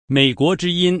美国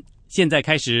之音现在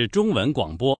开始中文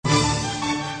广播。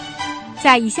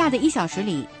在以下的1小时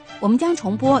里，我们将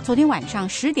重播昨天晚上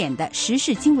10点的时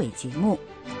事经纬节目。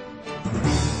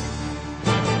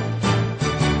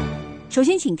首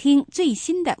先请听最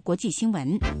新的国际新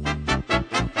闻。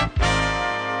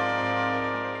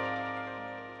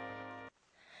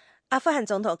阿富汗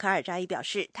总统卡尔扎伊表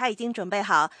示，他已经准备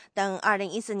好等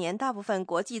2014年大部分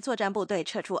国际作战部队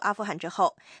撤出阿富汗之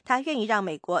后，他愿意让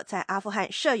美国在阿富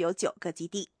汗设有9个基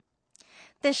地。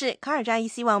但是卡尔扎伊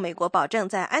希望美国保证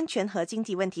在安全和经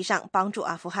济问题上帮助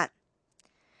阿富汗。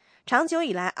长久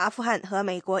以来，阿富汗和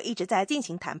美国一直在进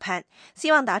行谈判，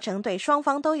希望达成对双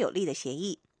方都有利的协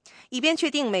议，以便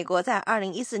确定美国在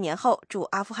2014年后驻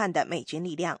阿富汗的美军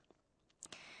力量。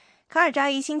卡尔扎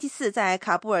伊星期四在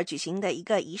喀布尔举行的一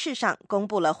个仪式上公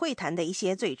布了会谈的一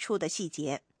些最初的细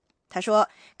节。他说，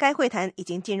该会谈已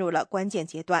经进入了关键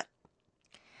阶段。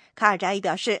卡尔扎伊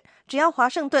表示，只要华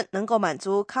盛顿能够满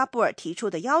足喀布尔提出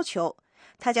的要求，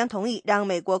他将同意让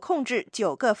美国控制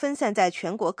9个分散在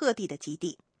全国各地的基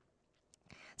地，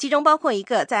其中包括一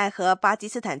个在和巴基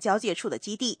斯坦交界处的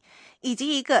基地，以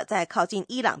及一个在靠近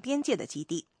伊朗边界的基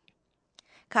地。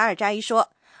卡尔扎伊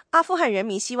说，阿富汗人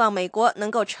民希望美国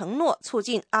能够承诺促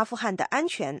进阿富汗的安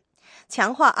全，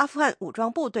强化阿富汗武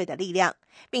装部队的力量，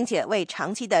并且为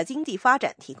长期的经济发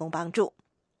展提供帮助。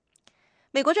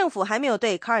美国政府还没有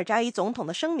对卡尔扎伊总统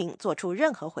的声明做出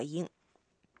任何回应。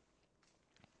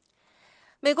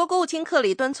美国国务卿克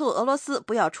里敦促俄罗斯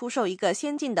不要出售一个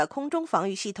先进的空中防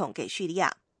御系统给叙利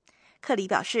亚。克里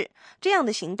表示，这样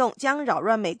的行动将扰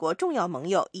乱美国重要盟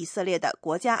友以色列的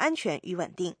国家安全与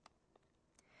稳定。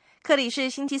克里是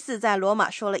星期四在罗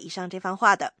马说了以上这番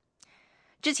话的。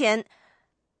之前，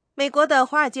美国的《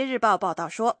华尔街日报》报道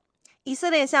说，以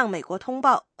色列向美国通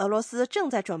报，俄罗斯正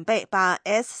在准备把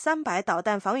S-300 导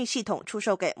弹防御系统出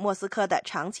售给莫斯科的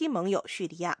长期盟友叙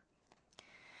利亚。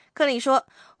克里说，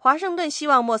华盛顿希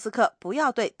望莫斯科不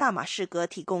要对大马士革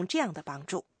提供这样的帮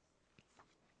助。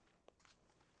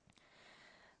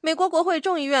美国国会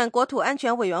众议院国土安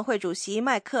全委员会主席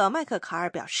麦克卡尔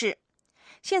表示，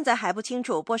现在还不清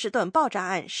楚波士顿爆炸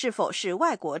案是否是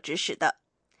外国指使的，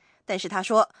但是他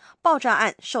说，爆炸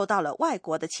案受到了外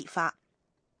国的启发。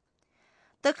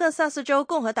德克萨斯州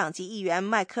共和党籍议员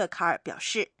麦克卡尔表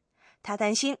示，他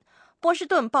担心波士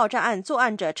顿爆炸案作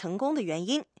案者成功的原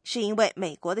因是因为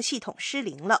美国的系统失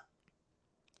灵了。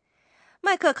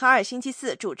麦克卡尔星期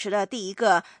四主持了第一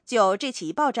个就这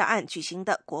起爆炸案举行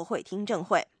的国会听证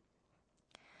会。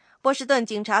波士顿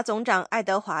警察总长爱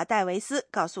德华·戴维斯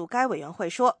告诉该委员会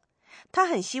说，他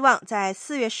很希望在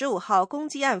4月15号攻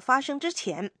击案发生之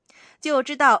前，就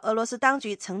知道俄罗斯当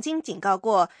局曾经警告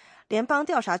过联邦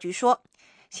调查局说，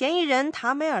嫌疑人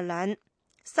塔梅尔兰·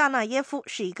萨纳耶夫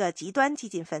是一个极端激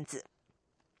进分子。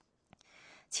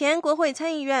前国会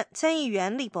参议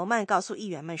员利伯曼告诉议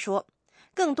员们说，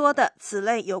更多的此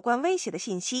类有关威胁的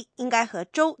信息应该和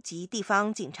州及地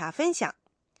方警察分享。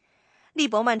利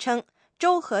伯曼称，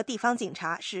州和地方警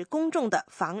察是公众的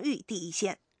防御第一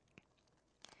线。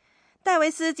戴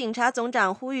维斯警察总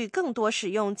长呼吁更多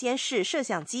使用监视摄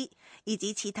像机以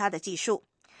及其他的技术，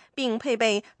并配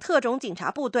备特种警察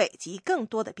部队及更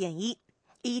多的便衣，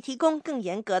以提供更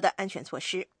严格的安全措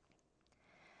施。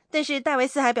但是戴维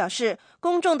斯还表示，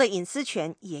公众的隐私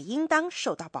权也应当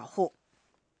受到保护。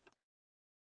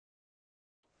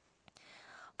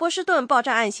波士顿爆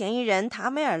炸案嫌疑人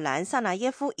塔梅尔兰·萨纳耶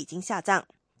夫已经下葬，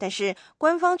但是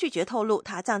官方拒绝透露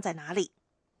他葬在哪里。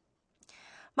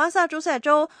马萨诸塞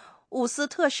州伍斯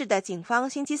特市的警方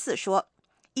星期四说，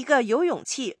一个有勇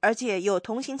气而且有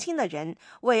同情心的人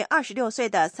为26岁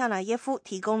的萨纳耶夫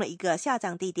提供了一个下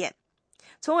葬地点，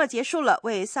从而结束了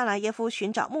为萨纳耶夫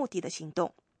寻找墓地的行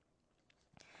动。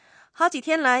好几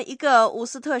天来，一个伍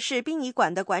斯特市殡仪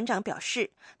馆的馆长表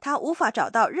示，他无法找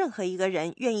到任何一个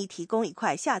人愿意提供一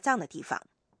块下葬的地方。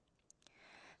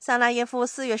萨拉耶夫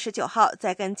4月19号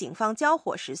在跟警方交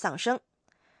火时丧生。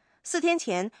4天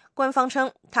前，官方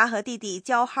称他和弟弟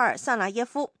焦哈尔·萨拉耶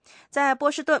夫在波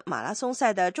士顿马拉松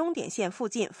赛的终点线附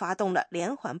近发动了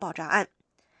连环爆炸案，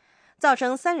造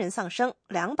成3人丧生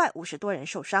，250多人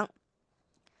受伤。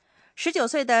19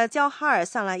岁的焦哈尔·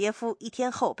萨拉耶夫1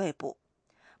天后被捕，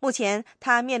目前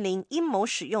他面临阴谋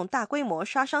使用大规模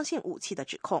杀伤性武器的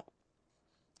指控。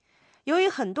由于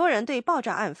很多人对爆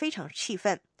炸案非常气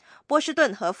愤，波士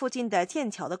顿和附近的剑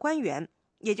桥的官员，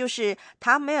也就是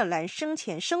塔梅尔兰生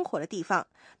前生活的地方，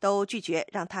都拒绝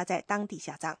让他在当地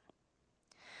下葬。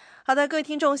好的，各位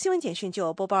听众，新闻简讯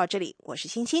就播报到这里，我是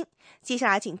欣欣。接下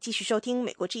来请继续收听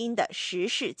美国之音的时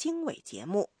事经纬节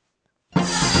目。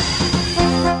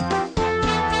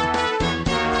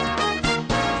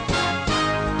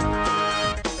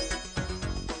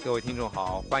各位听众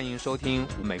好，欢迎收听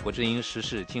美国之音时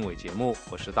事经纬节目，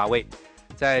我是大卫。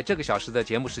在这个小时的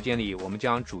节目时间里，我们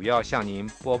将主要向您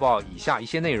播报以下一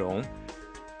些内容。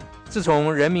自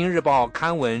从人民日报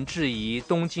刊文质疑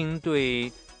东京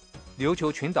对琉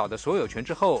球群岛的所有权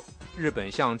之后，日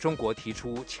本向中国提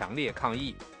出强烈抗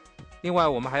议。另外，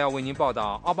我们还要为您报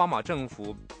道，奥巴马政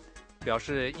府表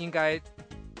示应该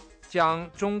将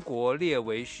中国列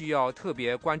为需要特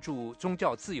别关注宗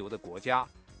教自由的国家。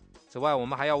此外，我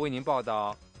们还要为您报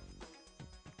道，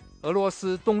俄罗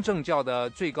斯东正教的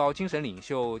最高精神领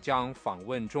袖将访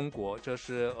问中国，这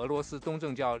是俄罗斯东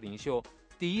正教领袖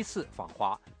第一次访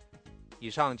华。以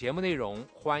上节目内容，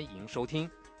欢迎收听。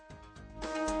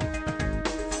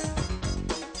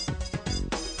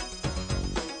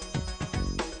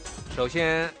首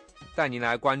先带您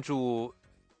来关注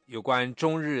有关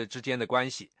中日之间的关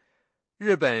系。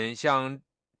日本向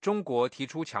中国提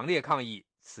出强烈抗议。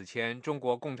此前，中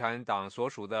国共产党所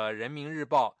属的人民日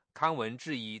报刊文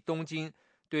质疑东京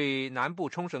对南部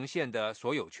冲绳县的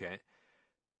所有权。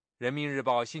人民日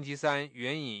报星期三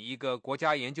援引一个国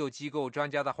家研究机构专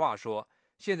家的话说，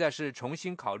现在是重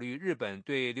新考虑日本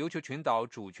对琉球群岛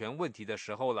主权问题的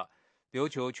时候了。琉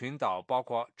球群岛包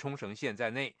括冲绳县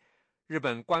在内。日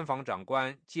本官房长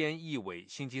官菅义伟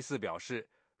星期四表示，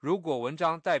如果文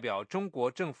章代表中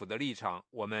国政府的立场，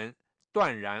我们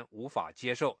断然无法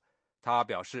接受。他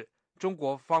表示，中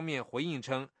国方面回应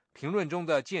称，评论中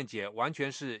的见解完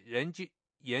全是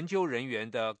研究人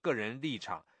员的个人立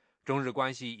场。中日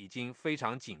关系已经非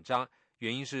常紧张，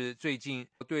原因是最近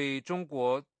对中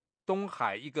国东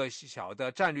海一个小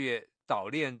的战略岛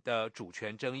链的主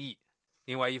权争议。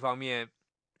另外一方面，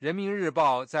人民日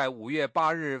报在5月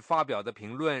8日发表的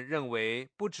评论认为，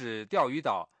不止钓鱼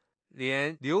岛，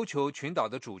连琉球群岛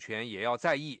的主权也要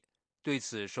在意。对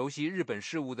此，熟悉日本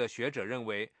事务的学者认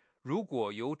为，如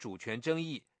果有主权争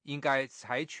议，应该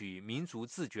采取民族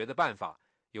自决的办法。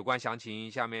有关详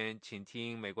情，下面请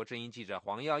听美国之音记者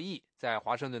黄耀义在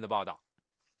华盛顿的报道。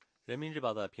人民日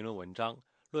报的评论文章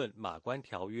论马关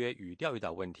条约与钓鱼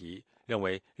岛问题，认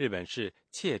为日本是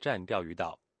窃占钓鱼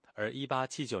岛。而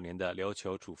1879年的琉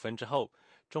球处分之后，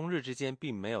中日之间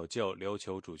并没有就琉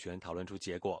球主权讨论出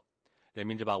结果。人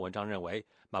民日报文章认为，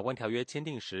马关条约签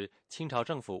订时，清朝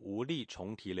政府无力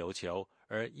重提琉球，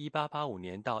而1885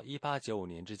年到1895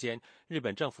年之间，日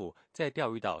本政府在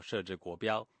钓鱼岛设置国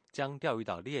标，将钓鱼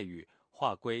岛列屿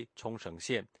划归冲绳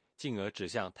县，进而指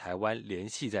向台湾联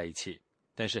系在一起。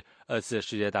但是2次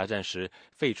世界大战时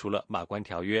废除了马关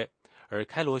条约，而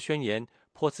开罗宣言、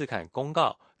波茨坎公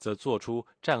告则做出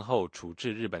战后处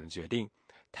置日本的决定，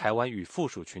台湾与附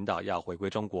属群岛要回归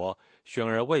中国，悬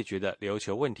而未决的琉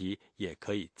球问题也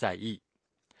可以再议。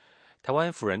台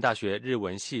湾辅仁大学日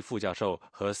文系副教授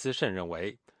何思胜认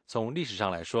为，从历史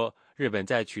上来说，日本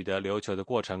在取得琉球的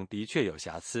过程的确有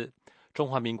瑕疵。中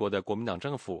华民国的国民党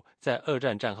政府在2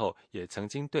战战后也曾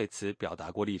经对此表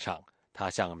达过立场。他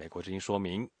向美国之音说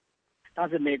明，当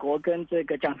时美国跟这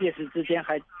个蒋介石之间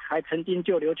还曾经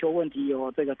就琉球问题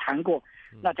有这个谈过。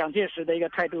那蒋介石的一个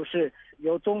态度是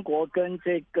由中国跟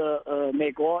这个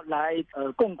美国来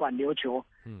共管琉球。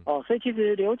所以其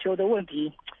实琉球的问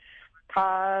题，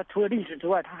它除了历史之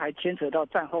外，它还牵扯到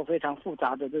战后非常复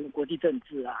杂的这个国际政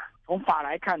治啊。从法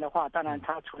来看的话，当然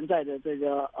它存在着这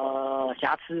个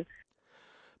瑕疵。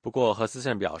不过何思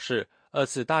胜表示，2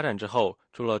次大战之后，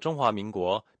除了中华民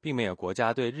国，并没有国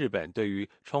家对日本对于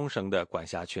冲绳的管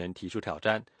辖权提出挑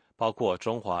战，包括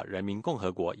中华人民共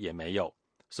和国也没有，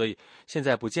所以现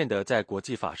在不见得在国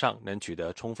际法上能取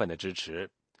得充分的支持。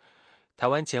台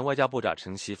湾前外交部长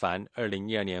陈其帆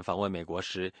2012年访问美国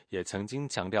时，也曾经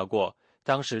强调过，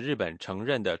当时日本承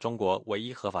认的中国唯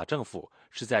一合法政府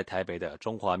是在台北的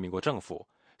中华民国政府，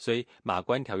所以马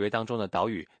关条约当中的岛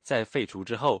屿在废除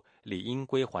之后，理应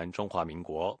归还中华民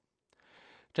国。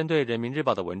针对人民日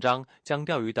报的文章将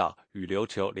钓鱼岛与琉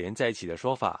球连在一起的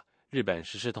说法，日本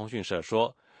时事通讯社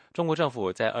说，中国政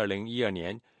府在2012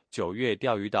年9月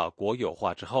钓鱼岛国有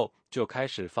化之后，就开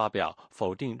始发表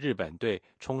否定日本对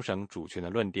冲绳主权的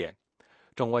论点。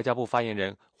中外交部发言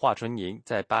人华春莹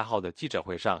在8号的记者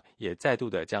会上也再度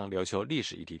的将琉球历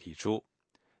史议题提出。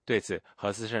对此，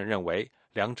何思胜认为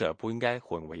两者不应该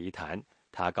混为一谈。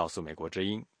他告诉美国之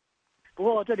音，不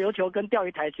过这琉球跟钓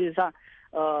鱼台事实上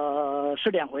是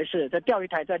两回事。这钓鱼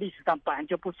台在历史上本来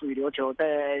就不属于琉球，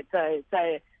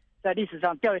在历史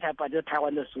上钓鱼台本来就是台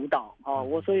湾的属岛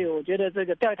所以我觉得这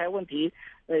个钓鱼台问题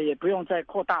也不用再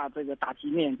扩大这个打击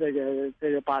面，这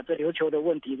个把这琉球的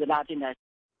问题拉进来。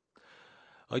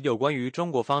而有关于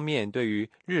中国方面对于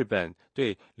日本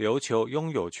对琉球拥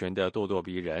有权的咄咄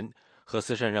逼人，何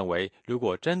思胜认为，如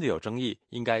果真的有争议，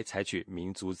应该采取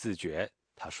民族自决。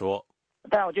他说，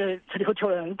但我觉得这琉球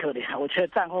人很可怜，我觉得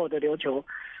战后的琉球，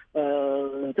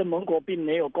这盟国并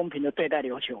没有公平的对待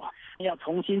琉球啊。要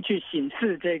重新去审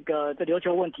视这琉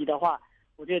球问题的话，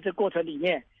我觉得这过程里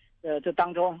面，这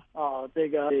当中这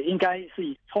个应该是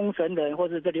以冲绳人或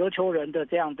者这琉球人的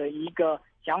这样的一个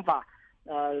想法，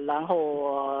然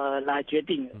后来决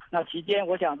定。那期间，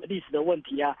我想历史的问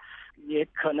题啊，也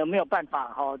可能没有办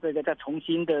法这个再重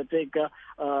新的这个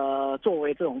作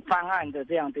为这种方案的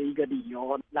这样的一个理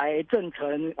由来证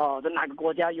成这哪个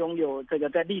国家拥有这个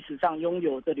在历史上拥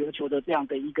有这琉球的这样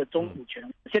的一个宗主权。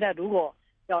现在如果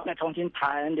要再重新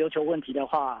谈琉球问题的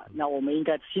话，那我们应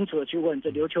该清楚的去问这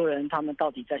琉球人他们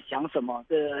到底在想什么？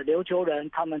这琉球人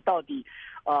他们到底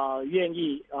愿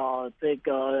意这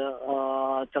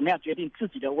个怎么样决定自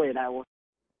己的未来？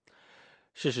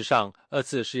事实上，2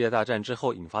次世界大战之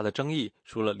后引发的争议，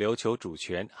除了琉球主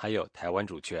权，还有台湾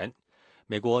主权。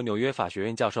美国纽约法学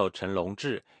院教授陈龙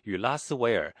志与拉斯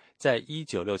维尔在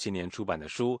1967年出版的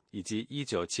书，以及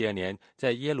1972年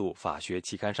在耶鲁法学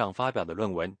期刊上发表的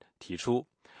论文提出。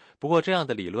不过，这样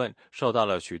的理论受到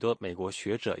了许多美国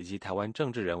学者以及台湾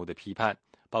政治人物的批判，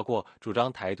包括主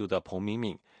张台独的彭明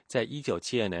敏，在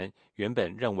1972年原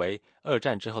本认为2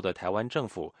战之后的台湾政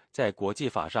府在国际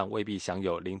法上未必享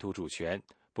有领土主权。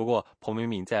不过，彭明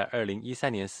敏在2013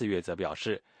年4月则表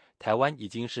示，台湾已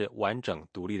经是完整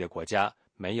独立的国家，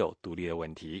没有独立的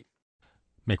问题。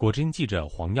美国之音记者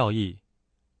黄耀义，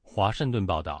华盛顿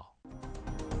报道。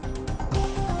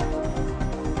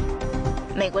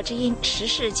美国之音时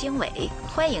事经纬，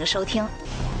欢迎收听。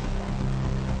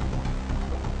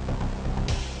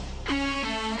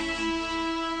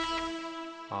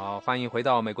好，欢迎回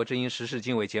到美国之音时事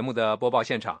经纬节目的播报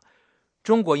现场。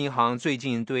中国银行最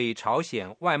近对朝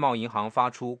鲜外贸银行发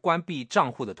出关闭账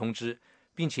户的通知，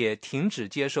并且停止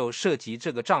接受涉及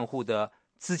这个账户的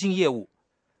资金业务。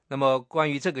那么关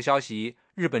于这个消息，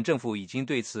日本政府已经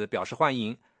对此表示欢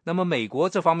迎。那么美国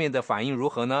这方面的反应如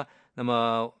何呢？那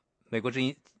么美国之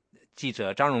音记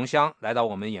者张荣香来到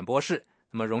我们演播室。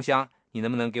那么荣香，你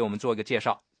能不能给我们做一个介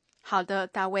绍？好的，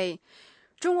大卫。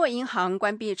中国银行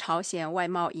关闭朝鲜外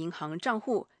贸银行账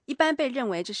户，一般被认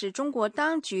为这是中国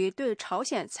当局对朝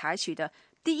鲜采取的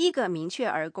第一个明确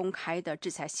而公开的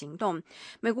制裁行动。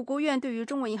美国国务院对于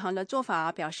中国银行的做法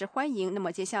表示欢迎。那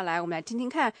么接下来我们来听听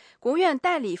看国务院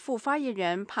代理副发言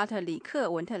人帕特里克·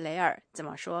文特雷尔怎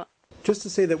么说。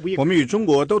我们与中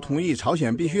国都同意朝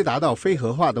鲜必须达到非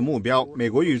核化的目标。美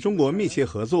国与中国密切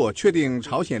合作，确定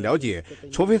朝鲜了解，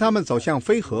除非他们走向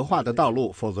非核化的道路，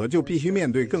否则就必须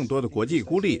面对更多的国际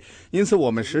孤立。因此，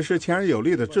我们实施强而有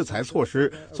力的制裁措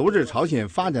施，阻止朝鲜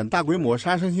发展大规模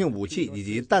杀伤性武器以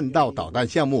及弹道导弹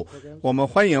项目。我们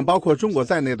欢迎包括中国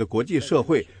在内的国际社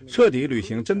会彻底履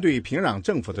行针对平壤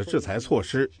政府的制裁措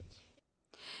施。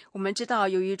我们知道，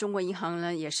由于中国银行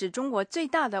呢也是中国最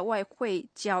大的外汇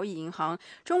交易银行，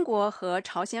中国和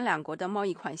朝鲜两国的贸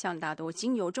易款项大多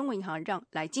经由中国银行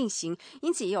来进行，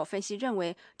因此也有分析认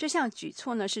为，这项举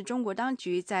措呢是中国当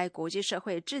局在国际社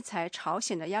会制裁朝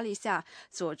鲜的压力下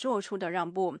所做出的让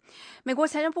步。美国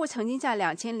财政部曾经在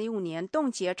2005年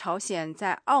冻结朝鲜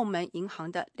在澳门银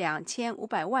行的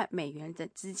2500万美元的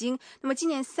资金。那么今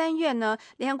年3月呢，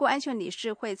联合国安全理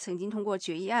事会曾经通过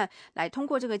决议案来通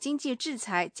过这个经济制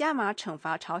裁加码惩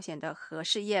罚朝鲜的核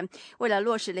试验。为了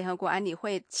落实联合国安理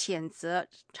会谴责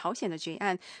朝鲜的决议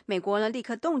案，美国呢立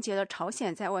刻冻结了朝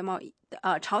鲜外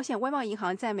贸银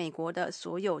行在美国的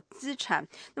所有资产。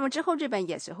那么之后，日本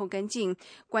也随后跟进，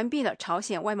关闭了朝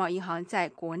鲜外贸银行在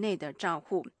国内的账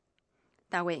户。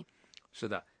大卫，是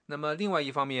的。那么另外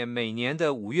一方面，每年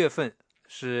的5月份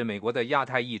是美国的亚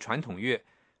太裔传统月。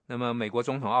那么美国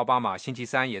总统奥巴马星期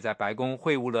3也在白宫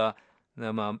会晤了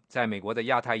那么在美国的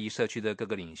亚太裔社区的各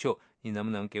个领袖，你能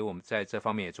不能给我们在这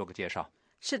方面也做个介绍？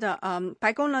是的，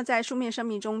白宫呢在书面声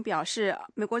明中表示，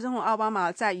美国总统奥巴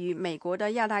马在与美国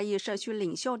的亚太裔社区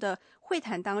领袖的会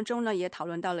谈当中呢，也讨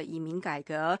论到了移民改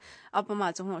革。奥巴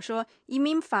马总统说，移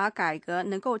民法改革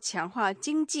能够强化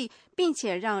经济，并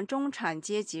且让中产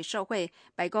阶级受惠。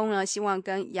白宫呢希望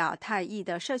跟亚太裔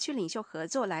的社区领袖合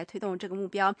作来推动这个目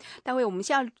标。待会我们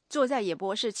现在坐在演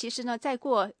播室，其实呢再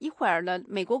过一会儿呢，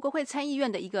美国国会参议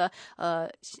院的一个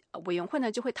委员会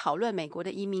呢就会讨论美国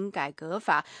的移民改革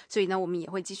法，所以呢我们也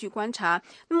会继续观察。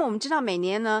那么我们知道每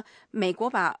年呢，美国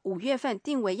把5月份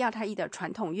定为亚太裔的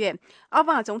传统月。奥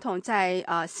巴马总统在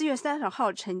4月30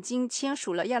号曾经签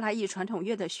署了亚太裔传统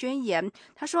月的宣言。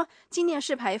他说，今年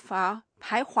是排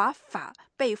华法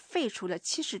被废除了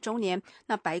70周年。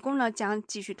那白宫呢将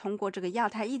继续通过这个亚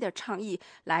太裔的倡议，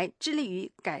来致力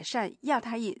于改善亚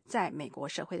太裔在美国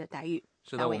社会的待遇。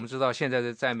是的，我们知道现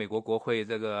在在美国国会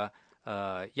这个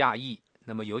亚裔，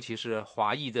那么尤其是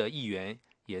华裔的议员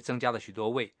也增加了许多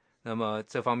位。那么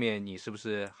这方面你是不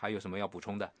是还有什么要补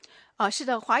充的？是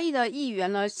的，华裔的议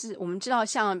员呢，是我们知道，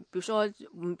像比如说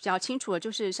我们比较清楚的，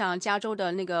就是像加州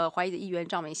的那个华裔的议员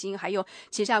赵美心，还有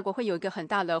旗下国会有一个很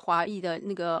大的华裔的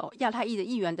那个亚太裔的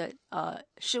议员的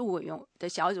事务委员的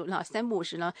小组，那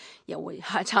350呢，我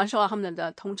还常收到他们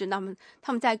的通知，他们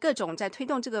在各种在推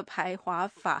动这个排华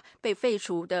法被废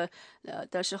除的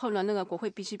时候呢，那个国会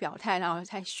必须表态，然后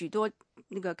在许多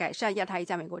那个改善亚太裔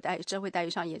在美国社会待遇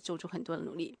上也做出很多的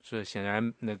努力。是，显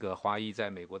然那个华裔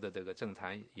在美国的这个政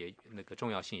坛也那个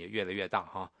重要性也越来越大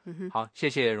哈。好，谢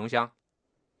谢荣香。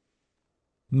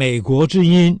美国之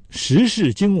音时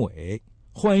事经纬，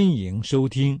欢迎收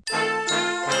听。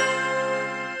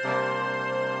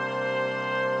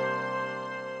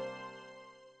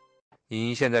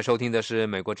您现在收听的是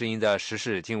美国之音的时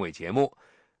事经纬节目。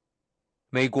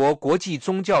美国国际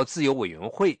宗教自由委员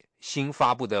会新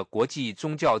发布的国际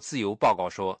宗教自由报告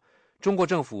说，中国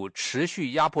政府持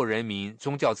续压迫人民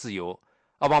宗教自由，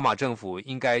奥巴马政府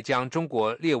应该将中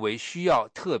国列为需要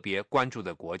特别关注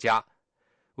的国家。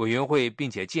委员会并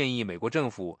且建议美国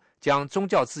政府将宗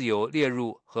教自由列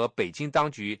入和北京当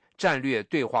局战略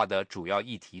对话的主要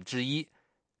议题之一。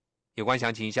有关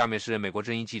详情，下面是美国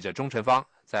之音记者钟晨芳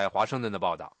在华盛顿的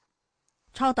报道。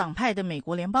超党派的美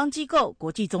国联邦机构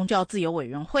国际宗教自由委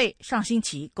员会上星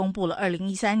期公布了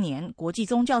2013年国际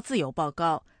宗教自由报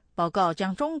告，报告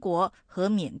将中国和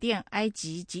缅甸、埃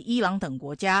及及伊朗等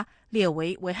国家列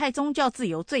为危害宗教自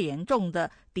由最严重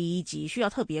的第一级需要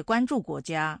特别关注国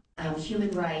家。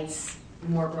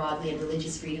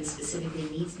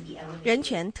人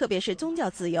权，特别是宗教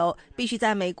自由，必须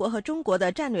在美国和中国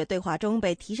的战略对话中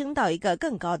被提升到一个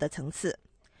更高的层次。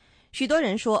许多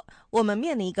人说，我们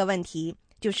面临一个问题，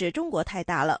就是中国太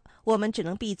大了，我们只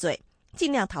能闭嘴，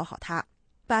尽量讨好它，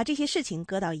把这些事情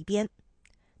搁到一边。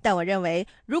但我认为，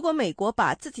如果美国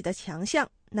把自己的强项，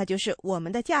那就是我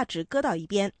们的价值搁到一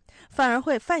边，反而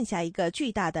会犯下一个巨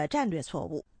大的战略错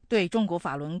误。对中国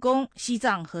法轮功、西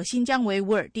藏和新疆维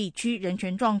吾尔地区人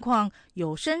权状况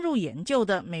有深入研究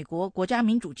的美国国家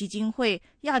民主基金会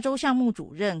亚洲项目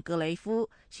主任格雷夫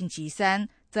星期三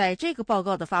在这个报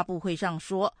告的发布会上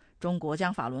说，中国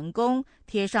将法轮功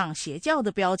贴上邪教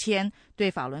的标签，对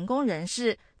法轮功人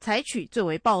士采取最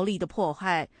为暴力的迫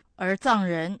害，而藏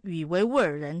人与维吾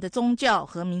尔人的宗教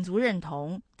和民族认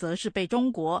同则是被中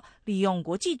国利用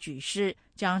国际局势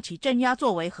将其镇压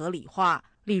作为合理化，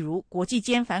例如国际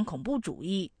间反恐怖主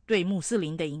义对穆斯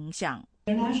林的影响。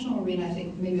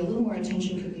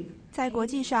在国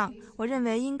际上，我认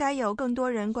为应该有更多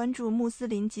人关注穆斯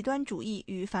林极端主义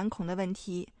与反恐的问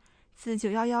题。自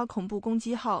911恐怖攻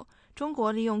击后，中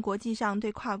国利用国际上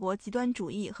对跨国极端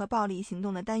主义和暴力行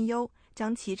动的担忧，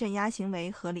将其镇压行为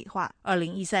合理化。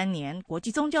2013年国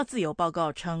际宗教自由报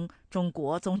告称，中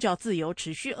国宗教自由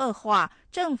持续恶化，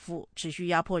政府持续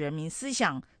压迫人民思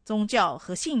想、宗教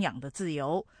和信仰的自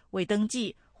由，未登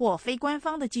记或非官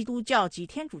方的基督教及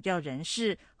天主教人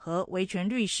士和维权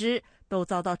律师都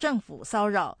遭到政府骚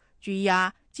扰、拘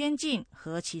押、监禁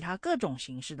和其他各种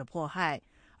形式的迫害。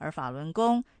而法轮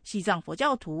功、西藏佛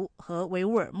教徒和维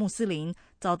吾尔穆斯林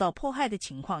遭到迫害的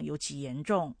情况尤其严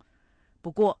重。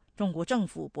不过，中国政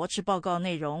府驳斥报告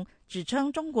内容，指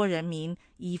称中国人民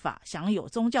依法享有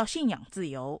宗教信仰自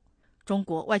由。中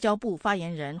国外交部发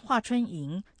言人华春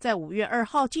莹在5月2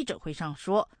号记者会上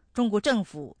说，中国政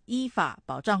府依法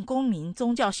保障公民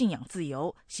宗教信仰自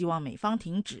由，希望美方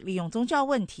停止利用宗教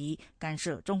问题干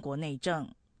涉中国内政。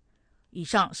以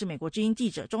上是美国之音记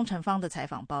者钟晨芳的采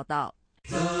访报道。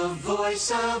The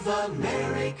Voice of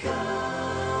America。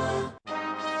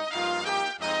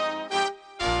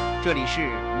 这里是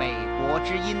美国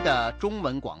之音的中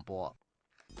文广播，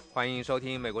欢迎收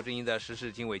听美国之音的时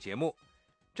事经纬节目。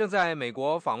正在美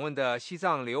国访问的西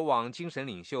藏流亡精神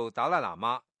领袖达赖喇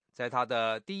嘛，在他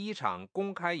的第一场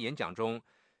公开演讲中，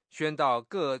宣导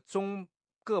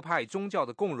各派宗教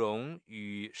的共荣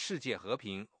与世界和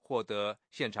平，获得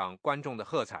现场观众的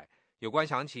喝彩。有关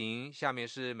详情，下面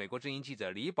是美国之音记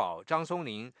者李宝、张松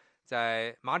林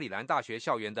在马里兰大学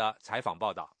校园的采访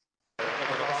报道。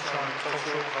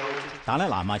达赖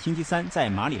喇嘛星期三在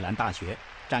马里兰大学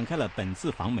展开了本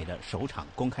次访美的首场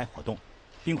公开活动，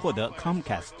并获得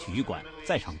Comcast 体育馆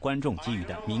在场观众给予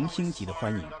的明星级的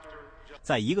欢迎。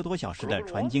在1个多小时的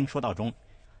传经说道中，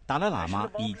达赖喇嘛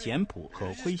以简朴和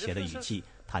诙谐的语气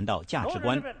谈到价值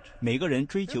观、每个人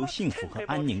追求幸福和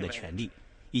安宁的权利，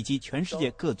以及全世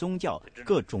界各宗教、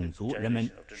各种族人们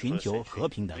寻求和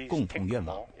平的共同愿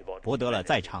望，博得了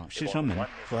在场师生们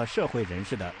和社会人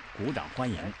士的鼓掌欢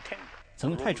迎。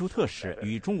曾派出特使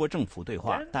与中国政府对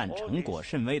话但成果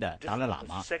甚微的达赖喇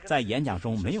嘛在演讲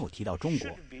中没有提到中国，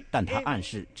但他暗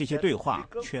示这些对话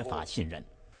缺乏信任。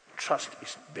trust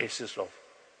is the basis of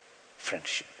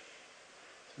friendship.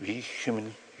 You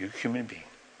human beings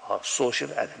are social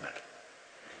animal.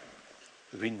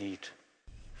 We need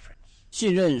friends.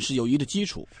 信任是友谊的基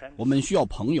础，我们需要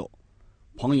朋友。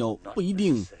朋友不一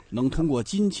定能通过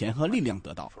金钱和力量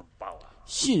得到，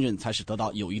信任才是得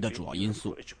到友谊的主要因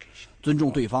素。尊重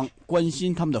对方，关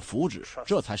心他们的福祉，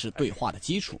这才是对话的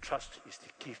基础。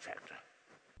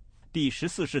第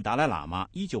14世达赖喇嘛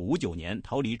1959年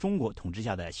逃离中国统治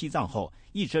下的西藏后，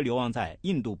一直流亡在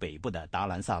印度北部的达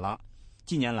兰萨拉。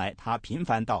近年来，他频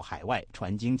繁到海外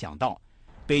传经讲道。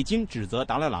北京指责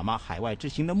达赖喇嘛海外之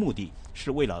行的目的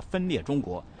是为了分裂中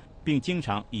国，并经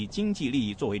常以经济利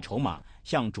益作为筹码，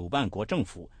向主办国政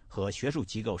府和学术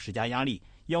机构施加压力，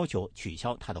要求取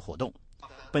消他的活动。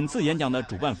本次演讲的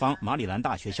主办方马里兰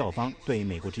大学校方对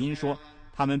美国之音说，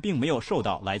他们并没有受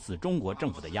到来自中国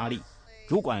政府的压力。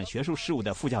主管学术事务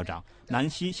的副校长南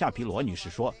希·夏皮罗女士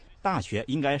说，大学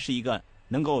应该是一个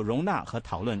能够容纳和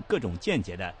讨论各种见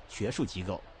解的学术机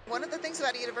构。One of the things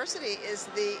about a university is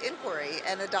the inquiry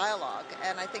and a dialogue,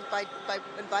 and I think by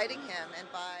inviting him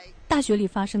and by 大学里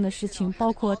发生的事情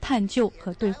包括探究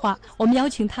和对话。我们邀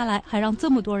请他来，还让这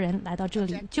么多人来到这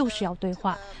里，就是要对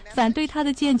话。反对他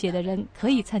的见解的人可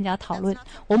以参加讨论，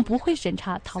我们不会审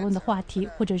查讨论的话题，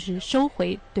或者是收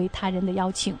回对他人的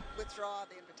邀请。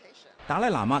达赖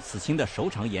喇嘛此行的首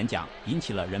场演讲引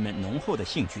起了人们浓厚的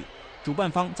兴趣。主办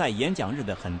方在演讲日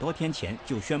的很多天前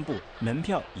就宣布门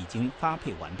票已经发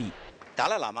配完毕。达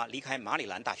赖喇嘛离开马里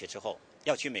兰大学之后，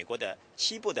要去美国的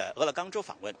西部的俄勒冈州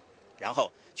访问，然后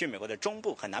去美国的中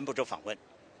部和南部州访问。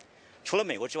除了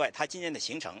美国之外，他今年的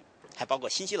行程还包括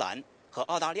新西兰和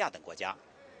澳大利亚等国家。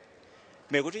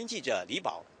美国之音记者李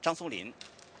宝、张松林，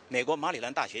美国马里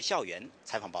兰大学校园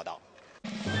采访报道。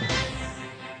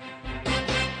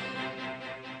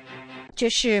这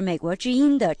是美国之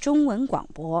音的中文广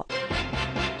播。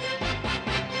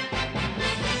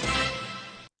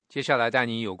接下来带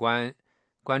你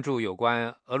关注有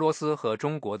关俄罗斯和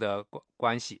中国的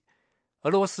关系。俄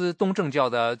罗斯东正教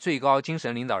的最高精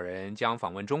神领导人将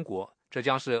访问中国，这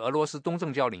将是俄罗斯东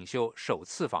正教领袖首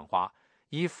次访华。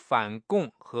以反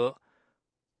共和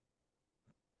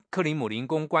克里姆林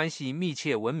宫关系密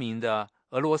切闻名的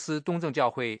俄罗斯东正教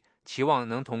会期望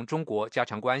能同中国加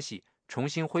强关系，重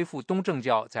新恢复东正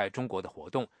教在中国的活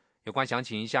动。有关详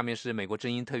情，下面是美国之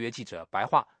音特约记者白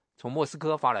桦从莫斯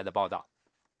科发来的报道。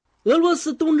俄罗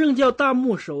斯东正教大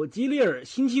牧首基列尔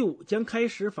星期五将开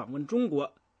始访问中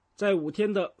国，在5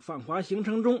天的访华行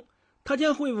程中，他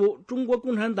将会晤中国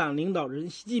共产党领导人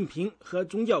习近平和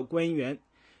宗教官员，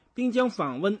并将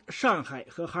访问上海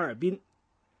和哈尔滨。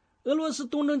俄罗斯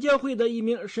东正教会的一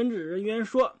名神职人员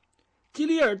说，基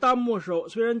列尔大牧首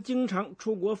虽然经常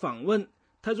出国访问，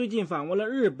他最近访问了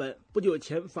日本，不久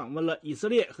前访问了以色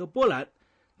列和波兰，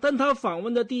但他访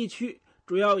问的地区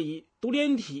主要以独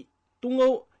联体、东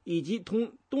欧以及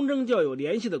同东正教有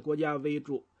联系的国家为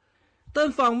主。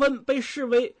但访问被视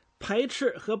为排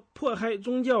斥和迫害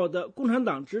宗教的共产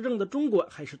党执政的中国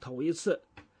还是头一次。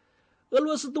俄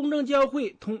罗斯东正教会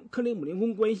同克里姆林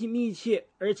宫关系密切，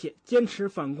而且坚持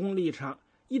反共立场，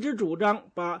一直主张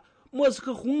把莫斯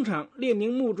科红场列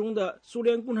宁墓中的苏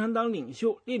联共产党领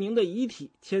袖列宁的遗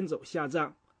体迁走下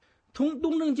葬。同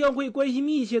东正教会关系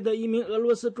密切的一名俄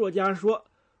罗斯作家说，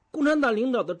共产党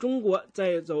领导的中国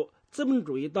在走资本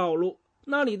主义道路，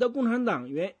那里的共产党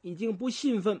员已经不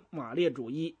信奉马列主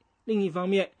义。另一方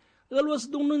面，俄罗斯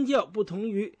东正教不同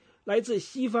于来自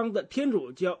西方的天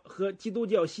主教和基督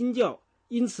教新教，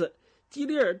因此基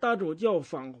列尔大主教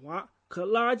访华可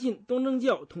拉近东正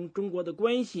教同中国的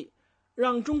关系，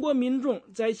让中国民众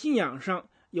在信仰上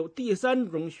有第三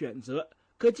种选择，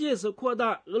可借此扩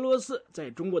大俄罗斯在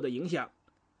中国的影响。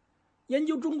研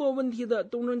究中国问题的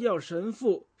东正教神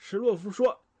父什洛夫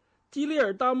说，基列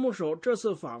尔大牧首这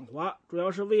次访华主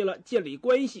要是为了建立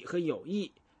关系和友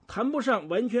谊，谈不上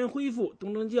完全恢复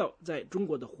东正教在中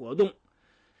国的活动。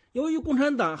由于共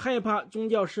产党害怕宗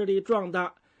教势力壮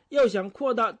大，要想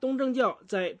扩大东正教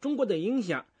在中国的影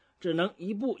响，只能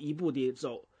一步一步地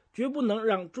走，绝不能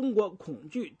让中国恐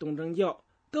惧东正教，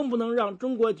更不能让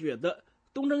中国觉得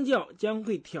东正教将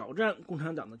会挑战共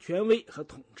产党的权威和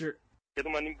统治。什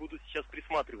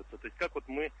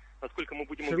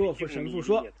洛夫神父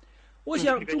说，我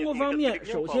想中国方面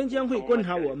首先将会观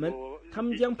察我们，他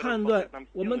们将判断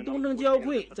我们东正教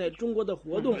会在中国的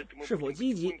活动是否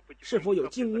积极，是否有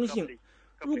进攻性。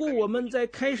如果我们在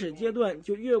开始阶段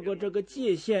就越过这个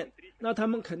界限，那他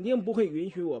们肯定不会允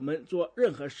许我们做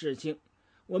任何事情。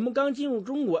我们刚进入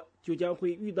中国就将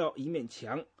会遇到一面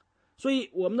墙，所以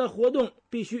我们的活动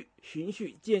必须循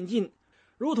序渐进，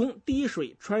如同滴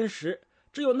水穿石，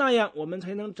只有那样我们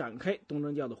才能展开东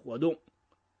正教的活动。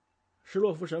施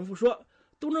洛夫神父说，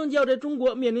东正教在中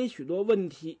国面临许多问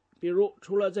题，比如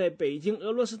除了在北京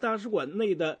俄罗斯大使馆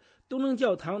内的东正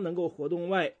教堂能够活动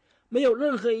外，没有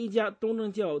任何一家东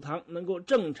正教堂能够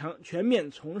正常全面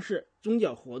从事宗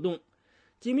教活动。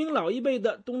几名老一辈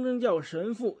的东正教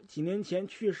神父几年前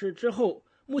去世之后，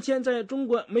目前在中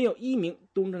国没有1名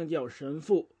东正教神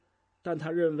父，但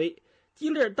他认为基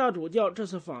里尔大主教这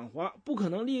次访华不可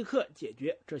能立刻解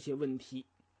决这些问题。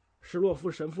施洛夫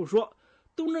神父说，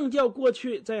东正教过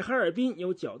去在哈尔滨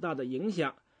有较大的影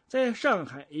响，在上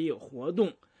海也有活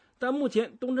动，但目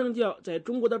前东正教在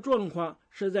中国的状况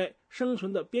是在生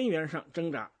存的边缘上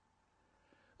挣扎。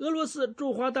俄罗斯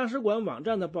驻华大使馆网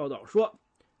站的报道说，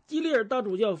基里尔大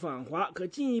主教访华可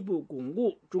进一步巩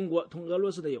固中国同俄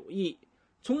罗斯的友谊。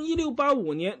从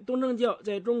1685年东正教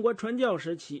在中国传教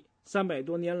时起，300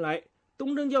多年来，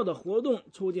东正教的活动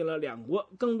促进了两国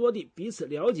更多地彼此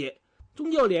了解，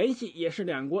宗教联系也是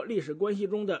两国历史关系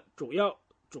中的主要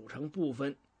组成部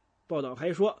分。报道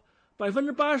还说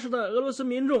，80%的俄罗斯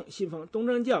民众信奉东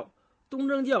正教，东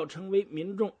正教成为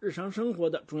民众日常生活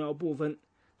的重要部分。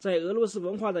在俄罗斯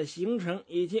文化的形成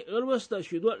以及俄罗斯的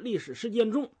许多历史事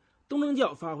件中，东正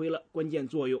教发挥了关键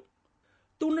作用。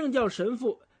东正教神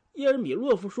父叶尔米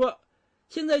洛夫说，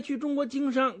现在去中国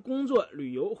经商、工作、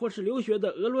旅游或是留学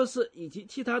的俄罗斯以及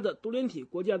其他的独联体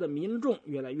国家的民众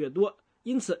越来越多，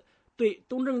因此对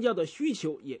东正教的需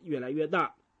求也越来越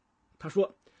大。他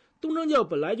说，东正教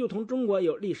本来就同中国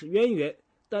有历史渊源，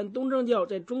但东正教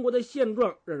在中国的现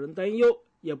状让人担忧，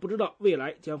也不知道未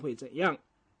来将会怎样。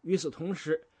与此同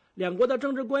时，两国的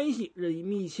政治关系日益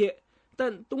密切，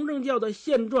但东正教的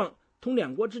现状同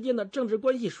两国之间的政治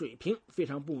关系水平非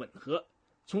常不吻合。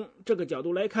从这个角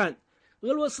度来看，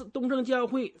俄罗斯东正教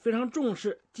会非常重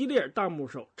视基里尔大牧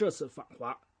首这次访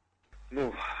华。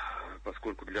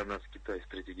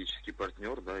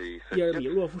叶尔米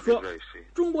洛夫说，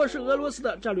中国是俄罗斯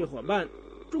的战略伙伴，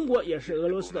中国也是俄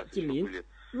罗斯的近邻。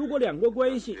如果两国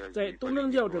关系在东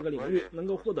正教这个领域能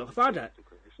够获得发展，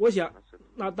我想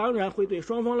那当然会对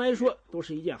双方来说都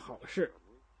是一件好事。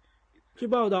据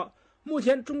报道，目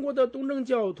前中国的东正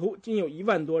教徒仅有1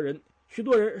万多人，许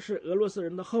多人是俄罗斯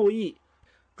人的后裔，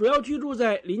主要居住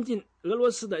在临近俄罗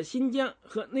斯的新疆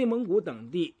和内蒙古等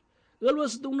地。俄罗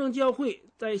斯东正教会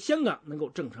在香港能够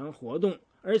正常活动，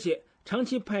而且长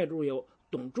期派驻有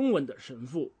懂中文的神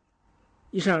父。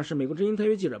以上是美国之音特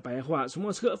约记者白桦从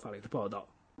莫斯科发来的报道。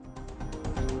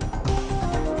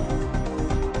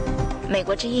美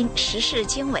国之音时事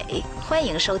经纬，欢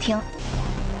迎收听。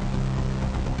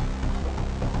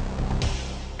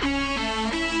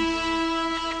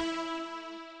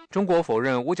中国否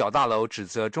认五角大楼指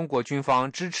责中国军方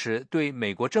支持对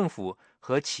美国政府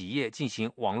和企业进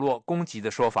行网络攻击的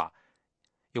说法。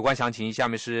有关详情，下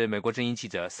面是美国之音记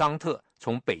者桑特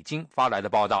从北京发来的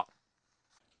报道。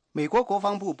美国国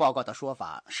防部报告的说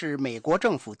法是，美国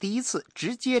政府第一次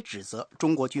直接指责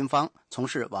中国军方从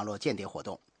事网络间谍活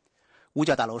动。五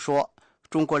角大楼说，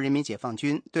中国人民解放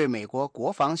军对美国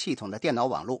国防系统的电脑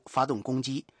网络发动攻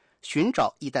击，寻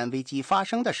找一旦危机发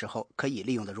生的时候可以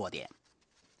利用的弱点。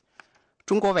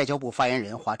中国外交部发言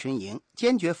人华春莹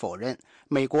坚决否认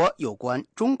美国有关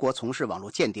中国从事网络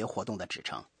间谍活动的指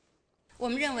称。我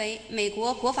们认为，美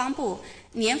国国防部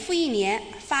年复一年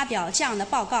发表这样的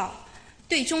报告，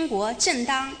对中国正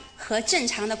当和正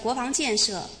常的国防建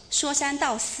设说三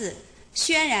道四，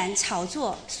渲染炒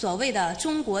作所谓的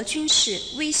中国军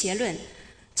事威胁论，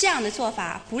这样的做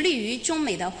法不利于中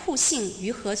美的互信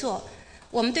与合作。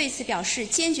我们对此表示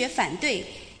坚决反对，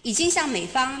已经向美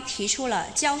方提出了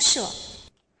交涉。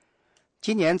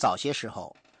今年早些时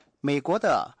候，美国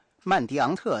的曼迪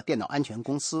昂特电脑安全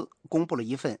公司公布了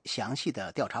一份详细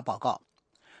的调查报告，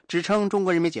指称中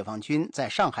国人民解放军在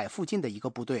上海附近的一个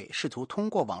部队试图通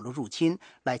过网络入侵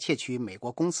来窃取美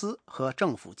国公司和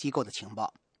政府机构的情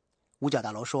报。五角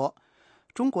大楼说，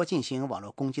中国进行网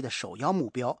络攻击的首要目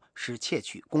标是窃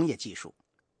取工业技术。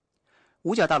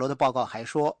五角大楼的报告还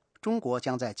说，中国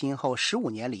将在今后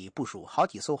15年里部署好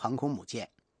几艘航空母舰。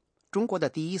中国的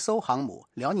第一艘航母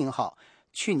辽宁号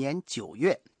去年9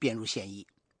月编入现役。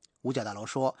五角大楼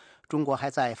说，中国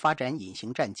还在发展隐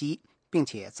形战机，并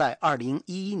且在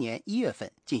2011年1月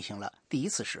份进行了第一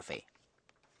次试飞。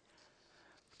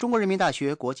中国人民大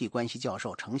学国际关系教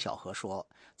授程晓和说，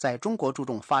在中国注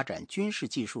重发展军事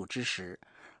技术之时，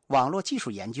网络技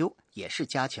术研究也是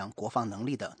加强国防能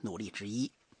力的努力之一。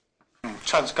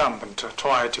Chinese government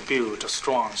try to build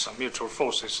strong mutual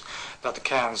forces that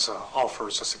can offer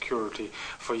security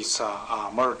for its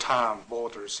maritime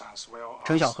borders as well.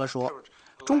 程晓和说，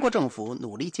中国政府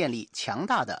努力建立强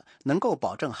大的能够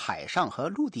保证海上和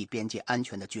陆地边界安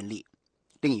全的军力。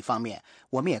另一方面，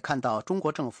我们也看到中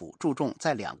国政府注重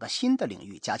在2个新的领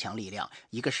域加强力量，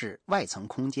一个是外层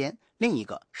空间，另一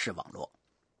个是网络。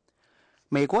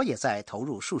美国也在投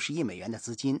入数十亿美元的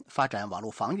资金发展网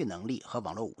络防御能力和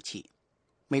网络武器。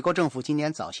美国政府今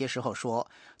年早些时候说，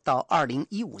到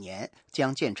2015年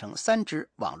将建成3支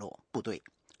网络部队，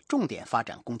重点发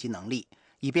展攻击能力，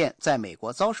以便在美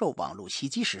国遭受网络袭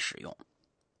击时使用。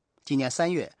今年3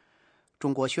月，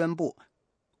中国宣布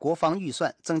国防预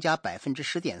算增加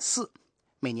 10.4%，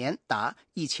 每年达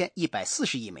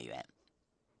1140亿美元。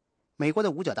美国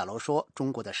的五角大楼说，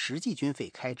中国的实际军费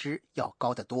开支要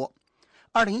高得多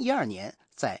，2012年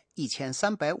在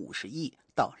1350亿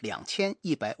到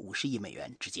2150亿美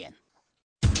元之间。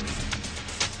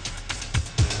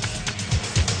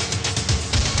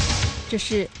这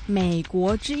是美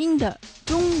国之音的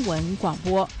中文广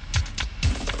播。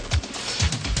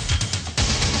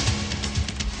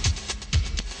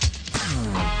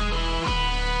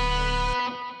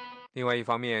另外一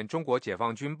方面，中国解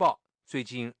放军报最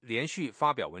近连续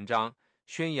发表文章，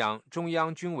宣扬中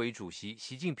央军委主席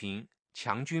习近平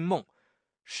强军梦，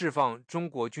释放中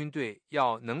国军队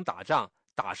要能打仗、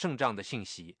打胜仗的信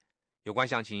息。有关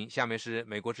详情，下面是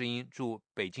美国之音驻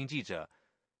北京记者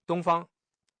东方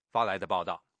发来的报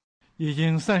道。已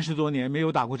经30多年没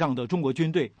有打过仗的中国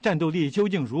军队战斗力究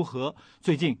竟如何？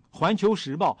最近《环球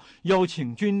时报》邀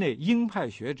请军内鹰派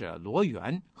学者罗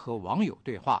源和网友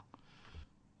对话。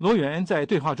罗源在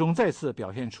对话中再次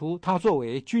表现出他作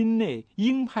为军内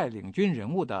鹰派领军人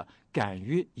物的敢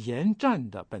于言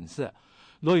战的本色。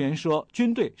罗源说，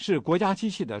军队是国家机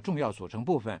器的重要组成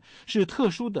部分，是特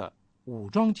殊的武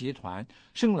装集团，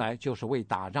生来就是为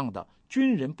打仗的，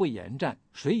军人不言战，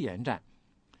谁言战？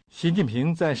习近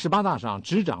平在18大上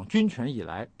执掌军权以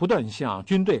来，不断向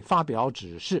军队发表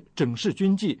指示，整治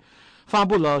军纪，发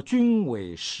布了军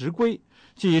委10规，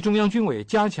即中央军委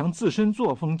加强自身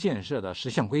作风建设的10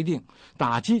项规定，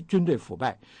打击军队腐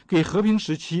败，给和平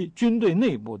时期军队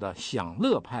内部的享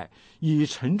乐派以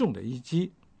沉重的一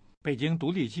击。北京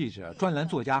独立记者专栏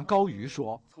作家高瑜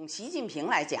说，从习近平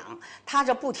来讲，他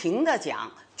这不停地讲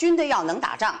军队要能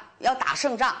打仗，要打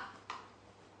胜仗，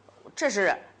这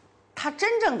是他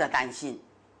真正的担心。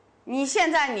你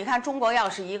现在你看，中国要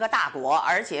是一个大国，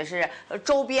而且是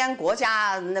周边国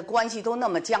家那关系都那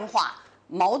么僵化，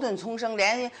矛盾丛生，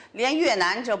连越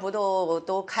南这不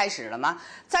都开始了吗？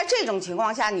在这种情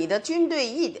况下，你的军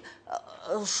队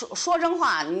说真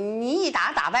话，你一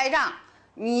打败仗，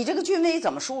你这个军威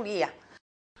怎么树立呀？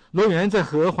罗源在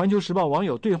和《环球时报》网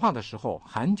友对话的时候，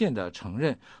罕见地承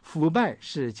认腐败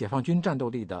是解放军战斗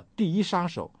力的第一杀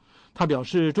手。他表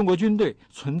示，中国军队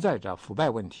存在着腐败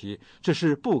问题，这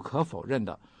是不可否认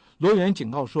的。罗源警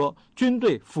告说，军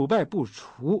队腐败不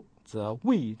除，则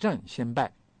未战先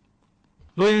败。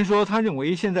罗源说，他认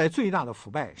为现在最大的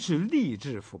腐败是吏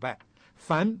治腐败，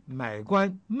凡买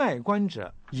官卖官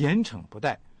者严惩不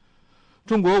贷。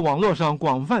中国网络上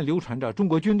广泛流传着中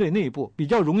国军队内部比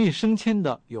较容易升迁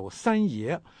的有3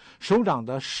爷，首长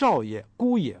的少爷、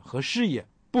姑爷和师爷，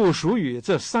不属于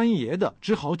这3爷的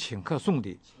只好请客送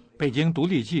礼。北京独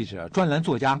立记者专栏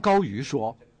作家高瑜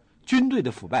说，军队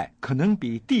的腐败可能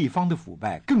比地方的腐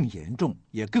败更严重，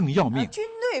也更要命。军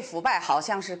队腐败好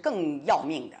像是更要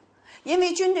命的，因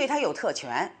为军队它有特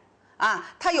权啊，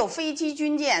它有飞机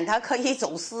军舰，它可以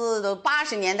走私的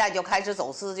，80年代就开始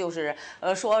走私，就是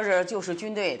就是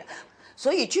军队的，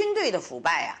所以军队的腐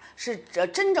败啊，是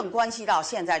真正关系到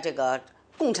现在这个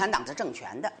共产党的政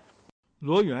权的。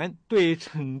罗源对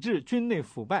惩治军内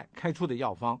腐败开出的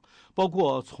药方，包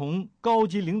括从高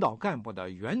级领导干部的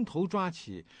源头抓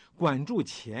起，管住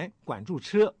钱、管住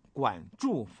车、管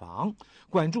住房，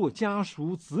管住家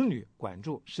属子女，管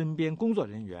住身边工作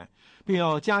人员，并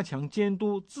要加强监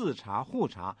督、自查、互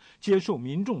查，接受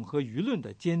民众和舆论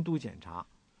的监督检查。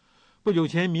不久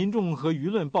前，民众和舆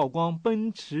论曝光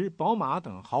奔驰、宝马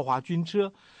等豪华军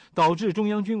车，导致中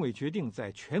央军委决定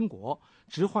在全国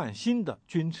置换新的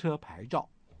军车牌照。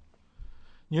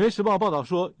纽约时报报道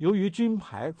说，由于军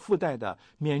牌附带的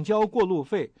免交过路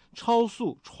费、超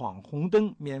速、闯红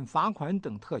灯、免罚款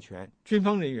等特权，军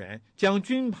方人员将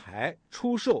军牌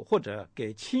出售或者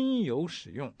给亲友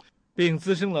使用，并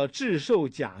滋生了制售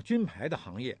假军牌的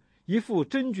行业。一副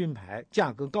真军牌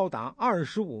价格高达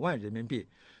25万人民币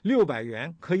，600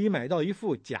元可以买到一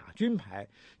副假军牌，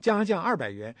加价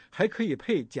200元还可以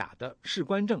配假的士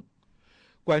官证。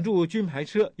管住军牌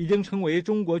车已经成为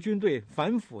中国军队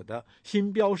反腐的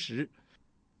新标识。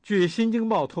据《新京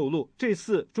报》透露，这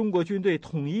次中国军队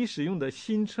统一使用的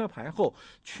新车牌后，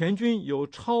全军有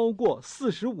超过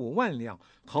45万辆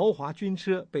豪华军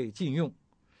车被禁用。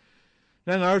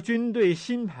然而，军队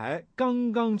新牌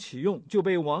刚刚启用，就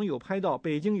被网友拍到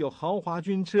北京有豪华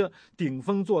军车顶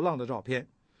风作浪的照片。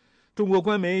中国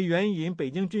官媒援引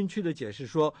北京军区的解释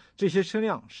说，这些车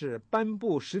辆是颁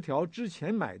布10条之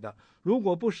前买的，如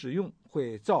果不使用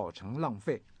会造成浪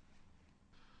费。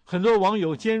很多网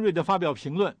友尖锐地发表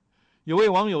评论，有位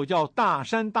网友叫大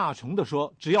山大虫地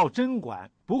说，只要真管，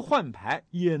不换牌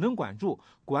也能管住，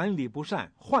管理不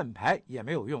善换牌也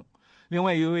没有用。另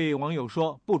外一位网友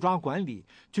说，不抓管理，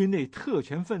军内特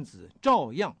权分子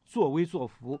照样作威作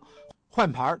福，换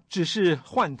牌只是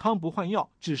换汤不换药，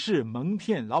只是蒙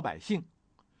骗老百姓。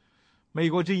美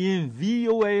国之音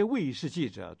VOA 卫视记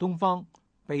者东方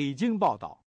北京报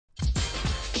道。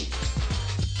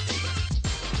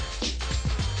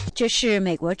这是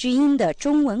美国之音的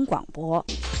中文广播。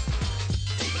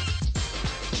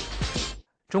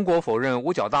中国否认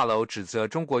五角大楼指责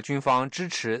中国军方支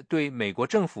持对美国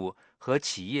政府和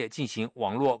企业进行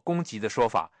网络攻击的说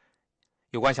法。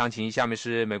有关详情，下面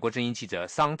是美国之音记者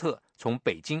桑特从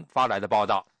北京发来的报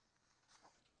道。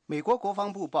美国国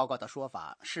防部报告的说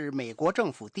法是，美国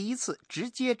政府第一次直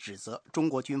接指责中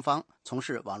国军方从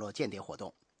事网络间谍活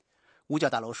动。五角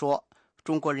大楼说，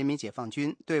中国人民解放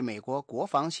军对美国国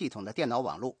防系统的电脑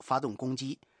网络发动攻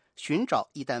击，寻找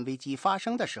一旦危机发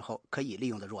生的时候可以利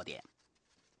用的弱点。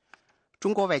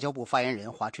中国外交部发言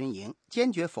人华春莹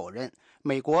坚决否认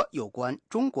美国有关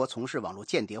中国从事网络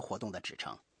间谍活动的指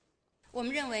称。我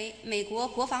们认为，美国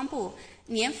国防部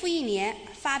年复一年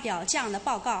发表这样的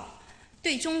报告，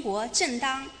对中国正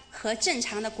当和正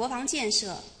常的国防建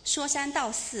设说三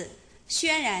道四，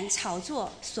渲染炒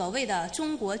作所谓的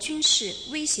中国军事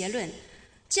威胁论，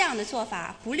这样的做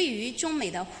法不利于中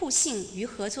美的互信与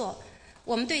合作。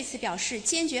我们对此表示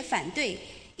坚决反对，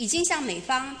已经向美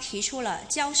方提出了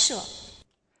交涉。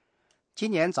今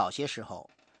年早些时候，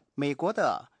美国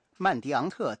的曼迪昂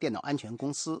特电脑安全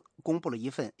公司公布了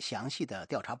一份详细的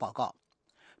调查报告，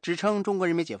指称中国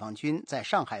人民解放军在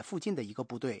上海附近的一个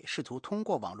部队试图通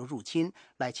过网络入侵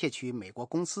来窃取美国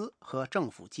公司和政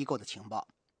府机构的情报。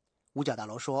五角大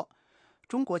楼说，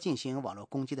中国进行网络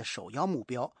攻击的首要目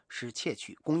标是窃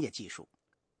取工业技术。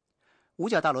五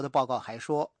角大楼的报告还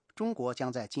说，中国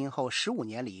将在今后15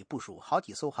年里部署好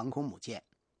几艘航空母舰。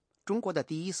中国的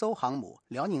第一艘航母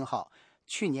辽宁号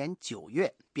去年9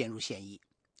月编入现役。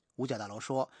五角大楼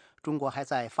说，中国还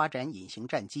在发展隐形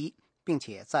战机，并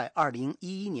且在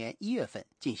2011年1月份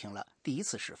进行了第一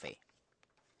次试飞。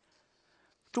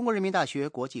中国人民大学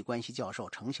国际关系教授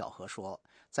程晓和说，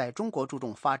在中国注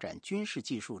重发展军事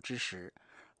技术之时，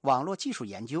网络技术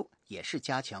研究也是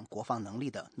加强国防能力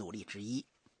的努力之一。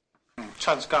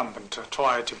Chinese government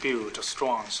try to build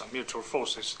strong mutual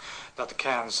forces that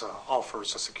can offer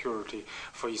security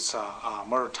for its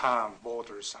maritime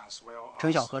borders as well.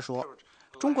 程晓和说，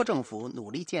中国政府努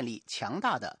力建立强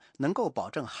大的能够保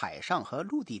证海上和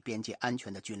陆地边界安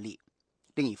全的军力。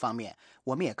另一方面，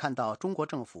我们也看到中国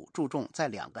政府注重在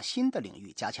2个新的领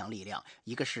域加强力量，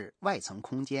一个是外层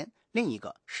空间，另一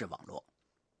个是网络。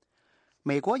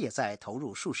美国也在投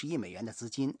入数十亿美元的资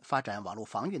金发展网络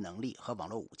防御能力和网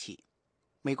络武器。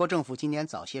美国政府今年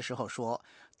早些时候说，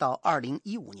到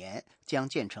2015年将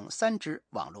建成3支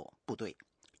网络部队，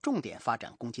重点发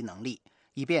展攻击能力，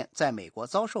以便在美国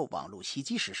遭受网络袭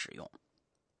击时使用。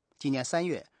今年3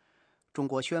月，中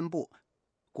国宣布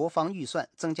国防预算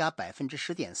增加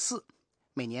 10.4%，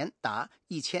 每年达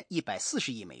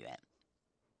1140亿美元。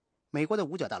美国的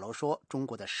五角大楼说，中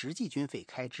国的实际军费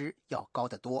开支要高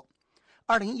得多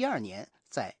，2012年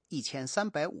在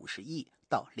1350亿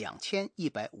到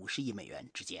2150亿美元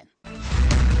之间。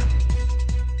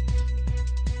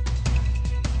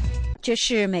这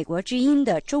是美国之音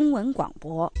的中文广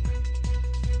播。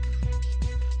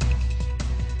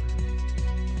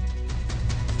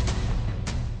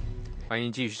欢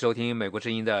迎继续收听美国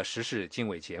之音的时事经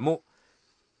纬节目。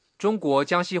中国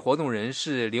江西活动人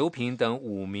士刘平等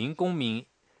5名公民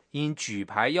因举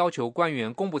牌要求官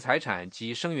员公布财产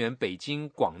及声援北京、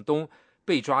广东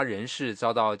被抓人士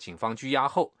遭到警方拘押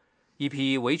后，一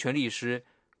批维权律师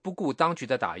不顾当局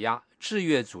的打压，自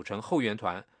愿组成后援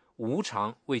团，无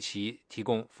偿为其提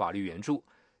供法律援助。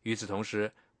与此同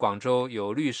时，广州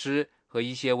有律师和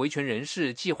一些维权人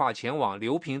士计划前往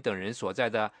刘平等人所在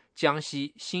的江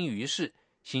西新余市，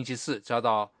星期四遭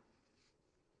到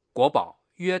国保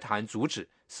约谈阻止，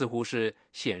似乎是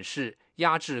显示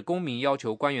压制公民要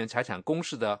求官员财产公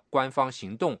示的官方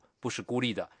行动不是孤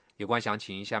立的。有关详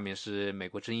情，下面是美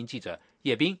国之音记者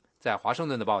叶斌在华盛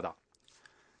顿的报道。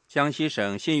江西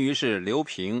省新余市刘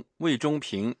平、魏忠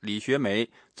平、李学梅、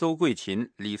邹桂琴、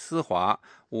李思华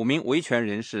5名维权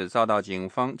人士遭到警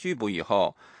方拘捕以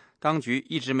后，当局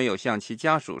一直没有向其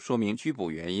家属说明拘捕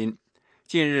原因。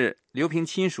近日，刘平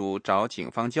亲属找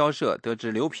警方交涉，得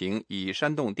知刘平以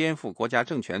煽动颠覆国家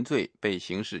政权罪被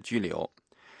刑事拘留。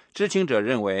知情者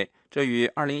认为，这与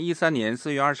2013年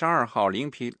4月22号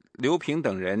刘平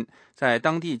等人在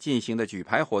当地进行的举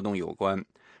牌活动有关。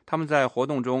他们在活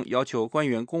动中要求官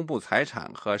员公布财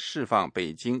产和释放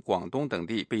北京、广东等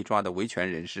地被抓的维权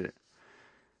人士。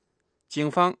警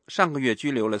方上个月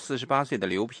拘留了48岁的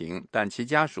刘平，但其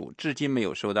家属至今没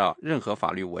有收到任何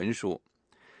法律文书。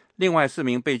另外4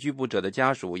名被拘捕者的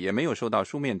家属也没有收到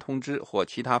书面通知或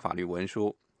其他法律文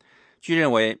书。据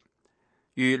认为，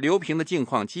与刘平的境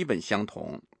况基本相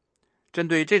同。针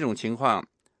对这种情况，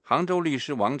杭州律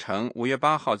师王成5月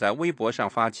8号在微博上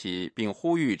发起并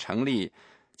呼吁成立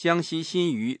江西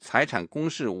新余财产公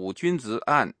示5君子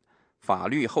案法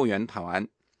律后援团。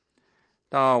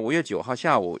到5月9号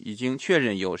下午，已经确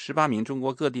认有18名中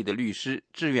国各地的律师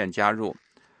自愿加入。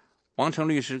王成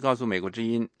律师告诉美国之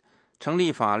音，成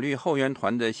立法律后援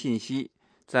团的信息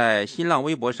在新浪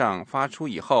微博上发出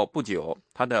以后不久，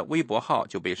他的微博号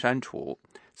就被删除。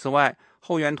此外，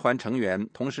后援团成员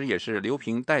同时也是刘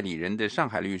平代理人的上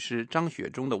海律师张雪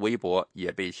忠的微博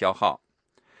也被消耗。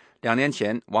2年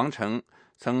前，王成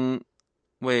曾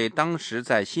为当时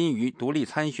在新余独立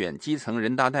参选基层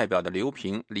人大代表的刘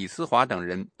平、李思华等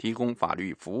人提供法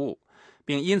律服务，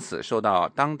并因此受到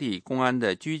当地公安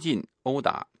的拘禁殴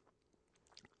打。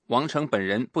王成本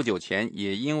人不久前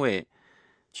也因为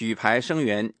举牌声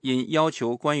援因要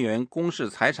求官员公示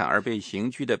财产而被刑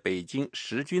拘的北京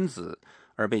10君子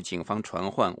而被警方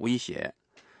传唤威胁。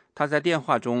他在电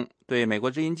话中对美国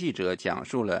之音记者讲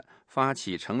述了发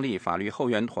起成立法律后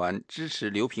援团支持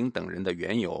刘平等人的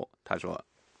缘由。他说，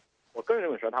我个人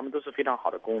认为说他们都是非常好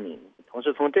的公民，同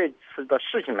时从这次的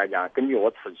事情来讲，根据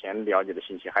我此前了解的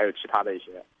信息，还有其他的一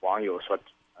些网友所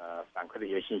反馈的一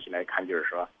些信息来看，就是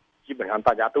说基本上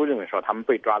大家都认为说他们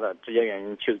被抓的直接原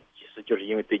因其实就是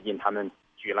因为最近他们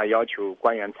举了要求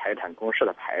官员财产公示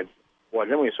的牌子。我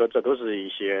认为说这都是一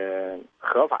些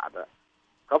合法的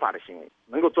行为，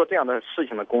能够做这样的事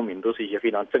情的公民都是一些非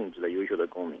常正直的优秀的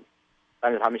公民，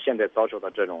但是他们现在遭受到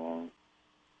这种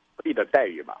不利的待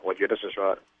遇吧，我觉得是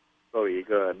说作为一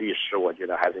个律师，我觉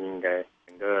得还是应该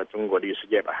整个中国律师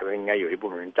界吧，还是应该有一部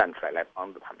分人站出来来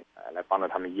帮助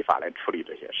他们依法来处理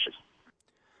这些事情。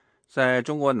在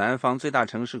中国南方最大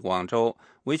城市广州，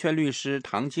维权律师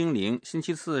唐金玲星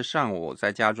期四上午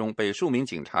在家中被数名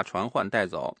警察传唤带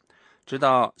走，直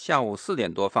到下午4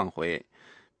点多放回。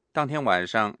当天晚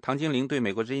上，唐金玲对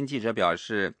美国之音记者表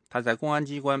示，他在公安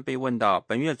机关被问到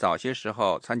本月早些时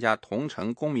候参加同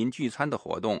城公民聚餐的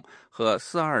活动和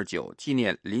429纪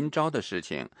念林昭的事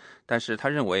情，但是他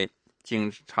认为警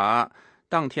察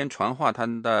当天传唤他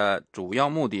的主要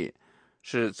目的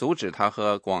是阻止他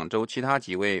和广州其他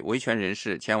几位维权人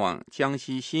士前往江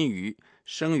西新余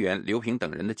声援刘平等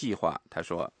人的计划。他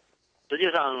说，实际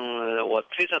上我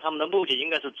推测他们的目的应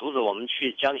该是阻止我们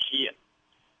去江西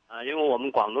因为我们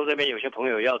广东这边有些朋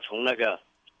友要从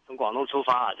广东出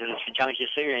发就是去江西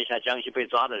声援一下江西被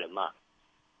抓的人嘛。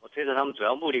我推测他们主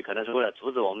要目的可能是为了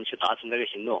阻止我们去达成这个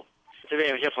行动。这边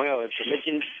有些朋友准备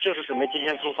今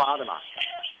天出发的嘛。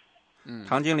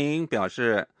唐金玲表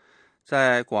示，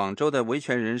在广州的维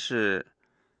权人士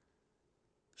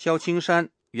萧青山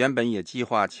原本也计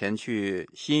划前去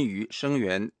新余声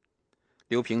援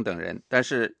刘平等人，但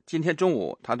是今天中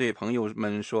午他对朋友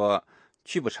们说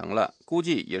去不成了，估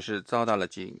计也是遭到了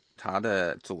警察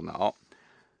的阻挠。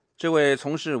这位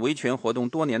从事维权活动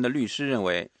多年的律师认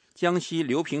为，江西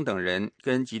刘平等人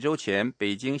跟几周前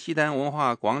北京西单文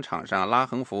化广场上拉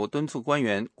横幅敦促官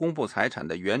员公布财产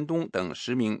的袁东等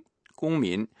10名公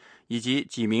民以及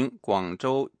几名广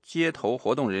州街头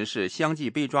活动人士相继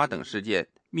被抓等事件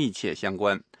密切相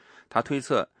关。他推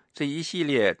测这一系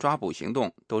列抓捕行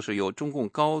动都是由中共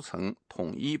高层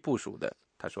统一部署的。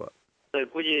他说，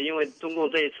估计因为中共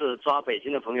这一次抓北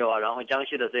京的朋友然后江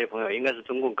西的这些朋友应该是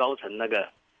中共高层那个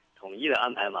统一的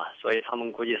安排嘛，所以他们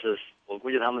我估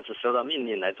计他们是收到命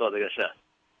令来做这个事，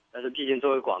但是毕竟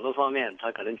作为广东方面，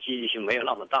他可能积极性没有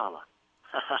那么大嘛。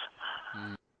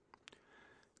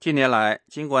近年来，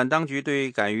尽管当局对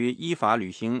敢于依法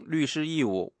履行律师义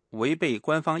务、违背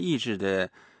官方意志的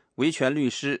维权律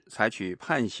师采取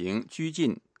判刑、拘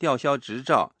禁、吊销执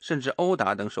照甚至殴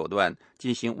打等手段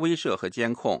进行威慑和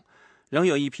监控，仍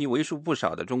有一批为数不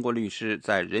少的中国律师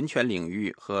在人权领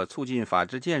域和促进法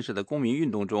治建设的公民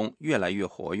运动中越来越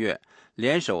活跃，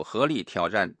联手合力挑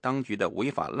战当局的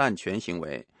违法滥权行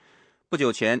为。不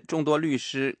久前，众多律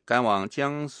师赶往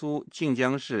江苏靖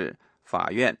江市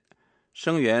法院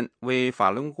声援为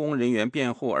法轮功人员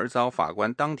辩护而遭法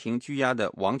官当庭拘押的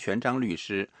王全璋律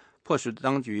师，迫使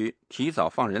当局提早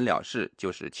放人了事就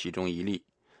是其中一例。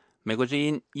美国之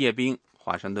音叶冰华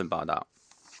华盛顿报道。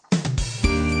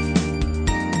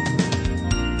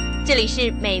这里是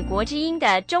美国之音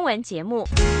的中文节目。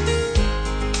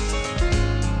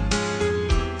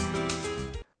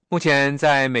目前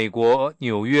在美国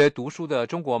纽约读书的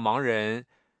中国盲人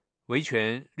维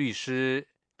权律师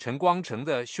陈光诚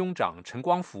的兄长陈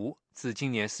光福，自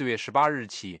今年4月18日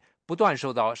起，不断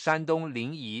受到山东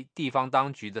临沂地方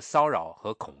当局的骚扰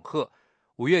和恐吓。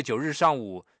5月9日上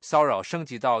午，骚扰升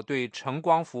级到对陈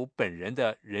光福本人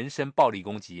的人身暴力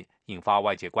攻击，引发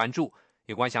外界关注。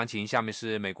有关详情，下面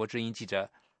是美国之音记者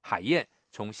海燕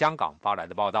从香港发来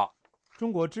的报道。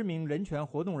中国知名人权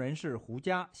活动人士胡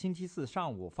佳星期四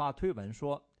上午发推文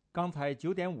说，刚才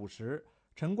9点50，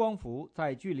陈光福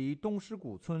在距离东狮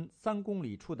谷村3公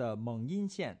里处的蒙阴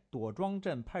县朵庄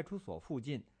镇派出所附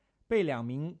近，被2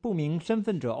名不明身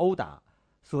份者殴打，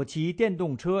所骑电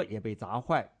动车也被砸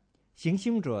坏。行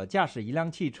凶者驾驶一辆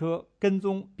汽车跟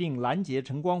踪并拦截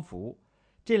陈光福，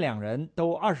这2人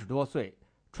都20多岁，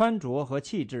穿着和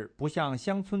气质不像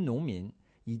乡村农民，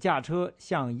已驾车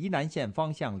向沂南县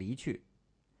方向离去。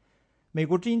美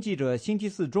国之音记者星期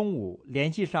四中午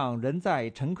联系上人在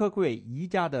陈科贵姨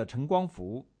家的陈光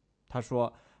福，他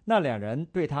说那2人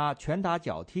对他拳打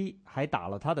脚踢，还打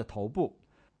了他的头部。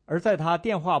而在他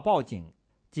电话报警，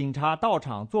警察到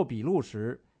场做笔录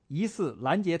时，疑似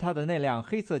拦截他的那辆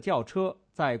黑色轿车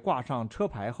在挂上车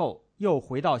牌后又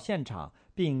回到现场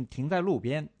并停在路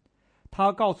边。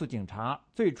他告诉警察，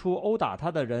最初殴打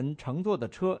他的人乘坐的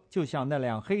车就像那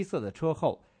辆黑色的车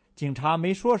后，警察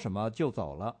没说什么就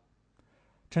走了。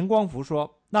陈光福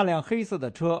说，那辆黑色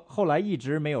的车后来一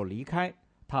直没有离开，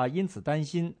他因此担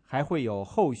心还会有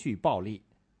后续暴力。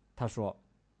他说，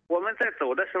我们在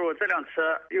走的时候，这辆车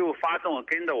又发动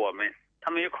跟着我们，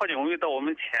他们又靠近我们，到我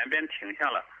们前边停下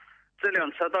了，这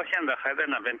辆车到现在还在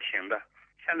那边停的，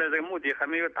现在这个目的还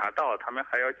没有达到，他们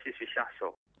还要继续下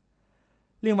手。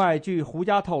另外，据胡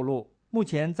佳透露，目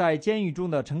前在监狱中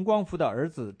的陈光福的儿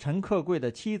子陈克贵的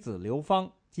妻子刘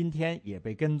芳今天也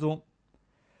被跟踪。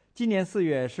今年4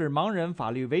月是盲人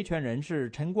法律维权人士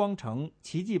陈光诚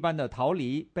奇迹般的逃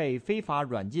离被非法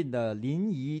软禁的临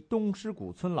沂东狮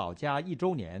谷村老家1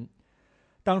周年。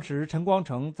当时陈光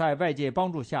诚在外界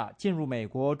帮助下进入美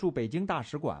国驻北京大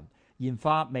使馆，引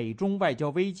发美中外交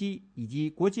危机以及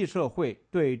国际社会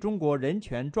对中国人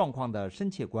权状况的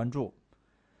深切关注。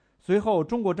随后，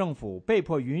中国政府被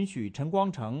迫允许陈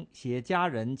光诚携家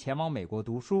人前往美国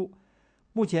读书。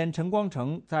目前，陈光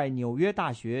诚在纽约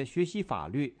大学学习法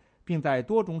律，并在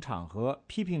多种场合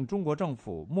批评中国政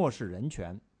府漠视人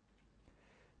权。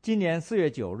今年4月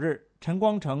9日，陈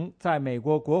光诚在美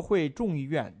国国会众议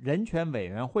院人权委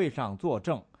员会上作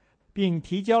证，并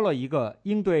提交了一个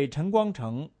应对陈光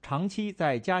诚长期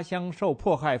在家乡受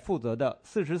迫害负责的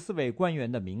44位官员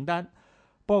的名单，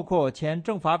包括前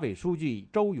政法委书记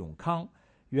周永康、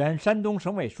原山东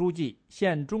省委书记、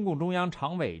现中共中央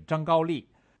常委张高丽、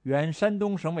原山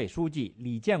东省委书记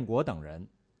李建国等人。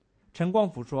陈光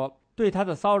福说，对他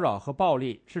的骚扰和暴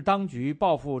力是当局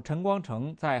报复陈光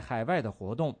诚在海外的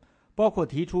活动，包括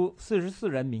提出44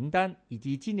人名单，以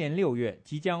及今年6月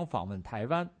即将访问台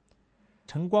湾。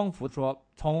陈光福说，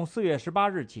从4月18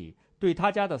日起，对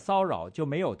他家的骚扰就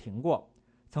没有停过，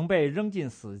曾被扔进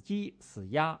死鸡、死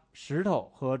鸭、石头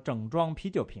和整装啤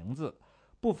酒瓶子，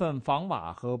部分房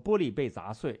瓦和玻璃被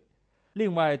砸碎。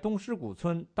另外，东狮谷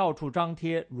村到处张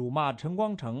贴辱骂陈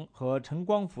光诚和陈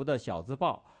光福的小字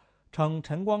报，称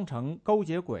陈光诚勾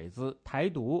结鬼子、台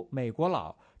独、美国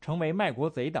佬，成为卖国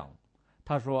贼等。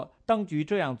他说，当局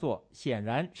这样做显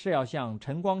然是要向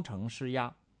陈光诚施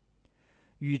压。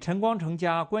与陈光诚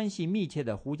家关系密切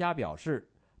的胡佳表示，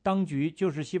当局就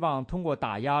是希望通过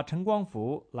打压陈光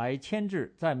福来牵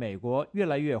制在美国越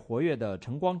来越活跃的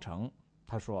陈光诚。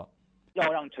他说，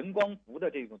要让陈光福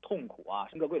的这种痛苦啊，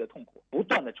陈克贵的痛苦不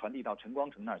断的传递到陈光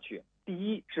诚那儿去。第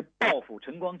一是报复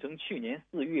陈光诚去年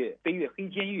4月飞越黑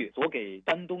监狱所给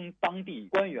山东当地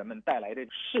官员们带来的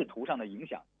仕途上的影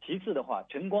响。其次的话，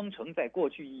陈光诚在过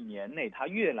去1年内，他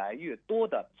越来越多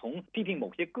的从批评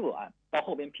某些个案，到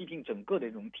后边批评整个的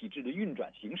这种体制的运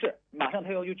转形式。马上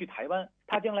他又去台湾，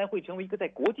他将来会成为一个在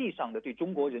国际上的对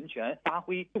中国人权发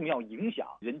挥重要影响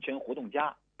人权活动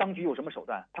家。当局有什么手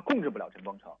段，他控制不了陈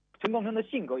光诚。陈光诚的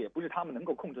性格也不是他们能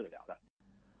够控制得了的。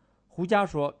胡佳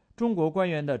说，中国官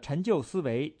员的陈旧思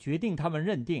维决定他们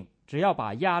认定，只要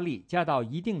把压力加到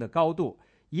一定的高度，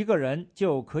一个人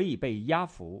就可以被压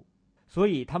服，所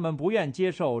以他们不愿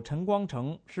接受陈光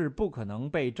诚是不可能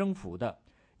被征服的，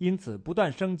因此不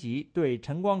断升级对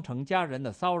陈光诚家人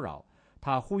的骚扰。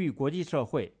他呼吁国际社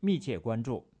会密切关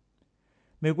注。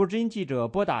美国之音记者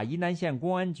拨打沂南县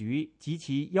公安局及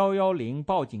其110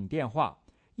报警电话，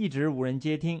一直无人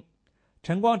接听。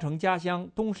陈光诚家乡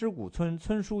东石谷村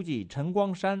村书记陈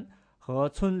光山和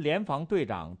村联防队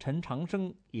长陈长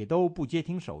生也都不接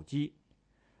听手机。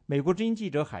美国之音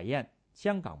记者海燕，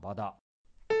香港报道。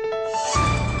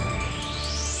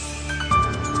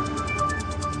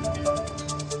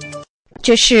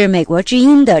这是美国之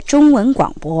音的中文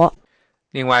广播。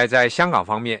另外，在香港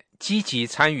方面，积极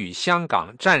参与香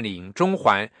港占领中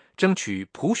环、争取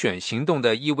普选行动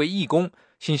的一位义工，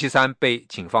星期三被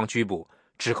警方拘捕，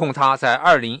指控他在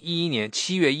2011年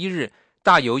7月1日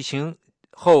大游行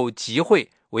后集会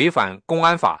违反公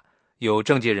安法。有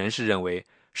政界人士认为，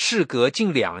事隔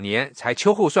近2年才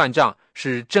秋后算账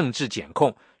是政治检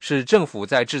控，是政府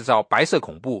在制造白色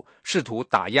恐怖，试图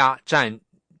打压占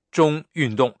中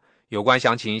运动。有关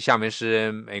详情，下面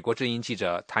是美国之音记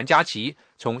者谭佳琪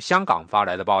从香港发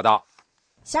来的报道。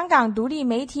香港独立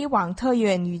媒体网特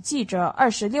约女记者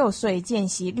26岁见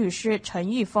习律师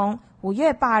陈玉峰5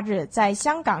月8日在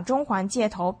香港中环街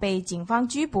头被警方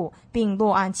拘捕并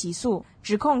落案起诉，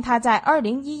指控他在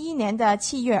2011年的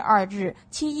7月2日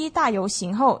7·1大游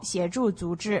行后协助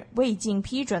组织未经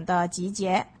批准的集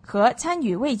结和参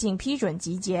与未经批准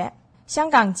集结。香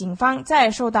港警方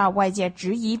在受到外界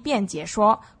质疑辩解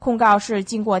说，控告是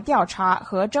经过调查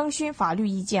和征询法律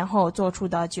意见后做出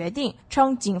的决定，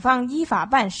称警方依法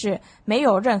办事，没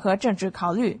有任何政治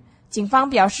考虑。警方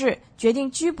表示，决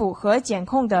定拘捕和检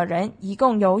控的人一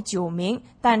共有9名，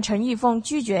但陈玉峰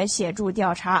拒绝协助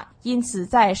调查，因此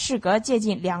在事隔接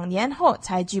近2年后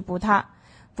才拘捕他。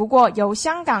不过，有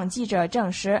香港记者证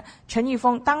实，陈玉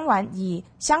峰当晚以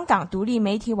香港独立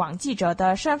媒体网记者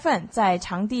的身份在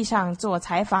场地上做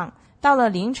采访。到了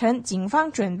凌晨，警方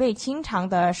准备清场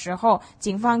的时候，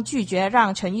警方拒绝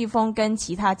让陈玉峰跟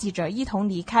其他记者一同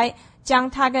离开，将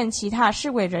他跟其他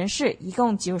示威人士一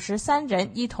共93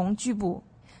人一同拘捕。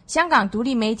香港独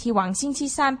立媒体网星期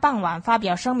三傍晚发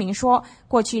表声明说，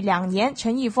过去2年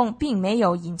陈玉峰并没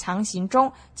有隐藏行踪，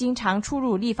经常出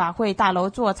入立法会大楼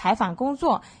做采访工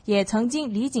作，也曾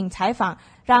经离境采访，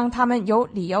让他们有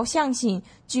理由相信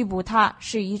拘捕他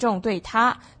是一种对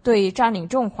他、对占领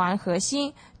中环核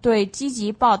心、对积极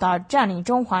报道占领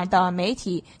中环的媒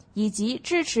体以及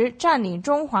支持占领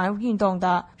中环运动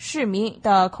的市民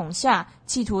的恐吓，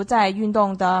企图在运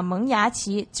动的萌芽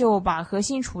期就把核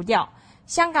心除掉。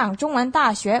香港中文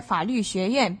大学法律学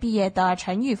院毕业的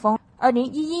陈玉峰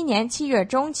2011年7月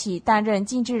中起担任《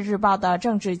经济日报》的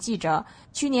政治记者，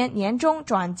去年年中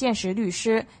转见识律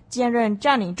师，兼任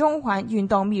占领中环运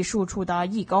动秘书处的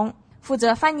义工，负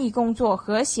责翻译工作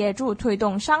和协助推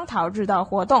动商讨日的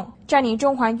活动。占领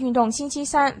中环运动星期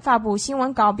三发布新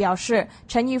闻稿表示，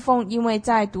陈玉峰因为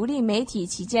在独立媒体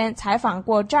期间采访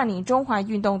过占领中环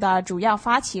运动的主要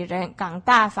发起人港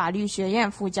大法律学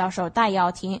院副教授戴耀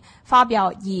廷，发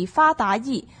表以发达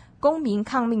意公民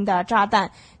抗命的炸弹，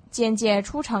间接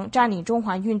促成占领中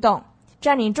环运动。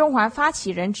占领中环发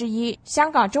起人之一，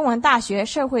香港中文大学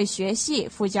社会学系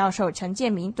副教授陈建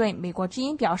明对美国之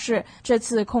音表示，这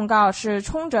次控告是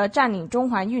冲着占领中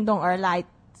环运动而来，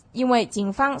因为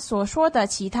警方所说的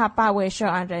其他8位涉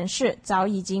案人士早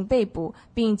已经被捕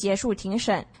并结束庭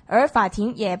审，而法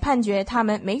庭也判决他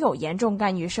们没有严重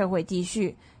干预社會秩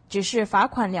序，只是罰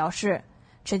款了事。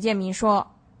陳建明說，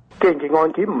既然件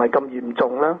案件唔係咁嚴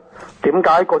重咧，點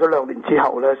解過咗2年之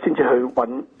後咧，先至去揾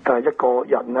一個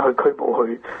人咧去拘捕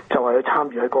佢，就係去參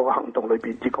與喺嗰個行動裏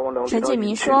邊？只過2年。陳建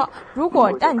明說，如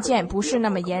果案件不是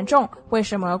那麼嚴重，為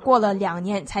什麼過了2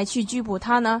年才去拘捕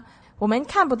他呢？我們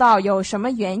看不到有什麼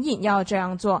原因要這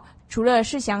樣做，除了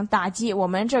是想打擊我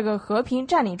們這個和平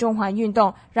佔領中環運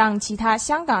動，讓其他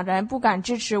香港人不敢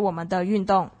支持我們的運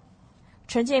動。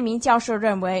陳建明教授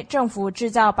認為，政府製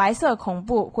造白色恐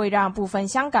怖會讓部分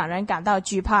香港人感到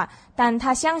懼怕，但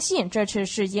他相信這次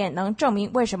事件能證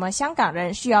明為什麼香港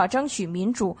人需要爭取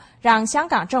民主，讓香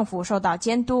港政府受到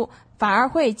監督，反而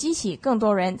會激起更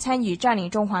多人參與佔領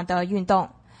中環的運動。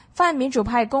泛民主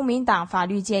派公民黨法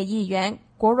律界議員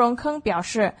郭榮鏗表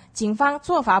示，警方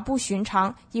做法不尋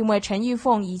常，因為陳玉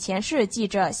鳳以前是記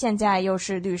者，現在又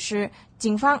是律師，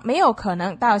警方沒有可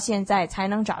能到現在才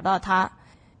能找到他。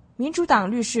民主黨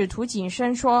律師涂謹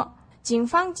申說，警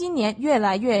方今年越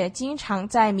來越經常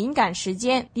在敏感時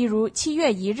間，例如7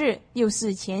月1日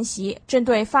6·4前夕，針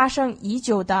對發生已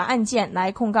久的案件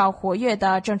來控告活躍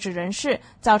的政治人士，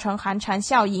造成寒蟬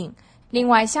效應。另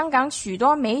外，香港許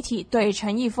多媒體對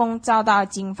陳玉峰遭到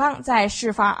警方在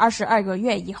事發22個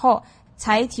月以後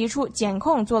才提出檢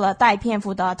控做了大篇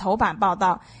幅的頭版報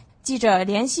道。記者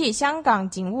聯繫香港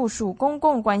警務署公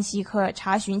共關係科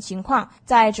查詢情況，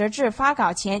在截至發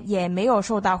稿前也沒有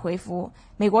收到回覆。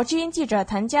美國之音記者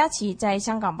譚佳琪在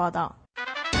香港報道。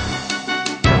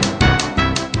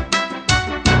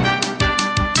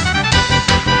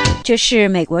这是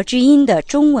美国之音的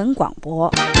中文广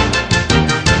播。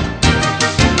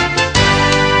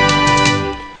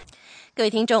各位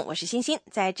听众，我是欣欣，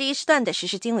在这一时段的时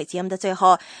事经纬节目的最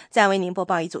后，再为您播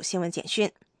报一组新闻简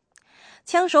讯。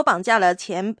枪手绑架了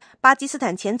巴基斯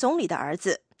坦前总理的儿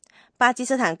子。巴基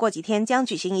斯坦过几天将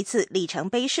举行一次里程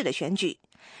碑式的选举，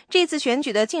这次选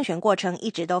举的竞选过程一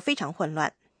直都非常混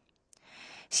乱。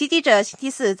袭击者星期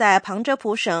四在旁遮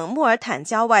普省穆尔坦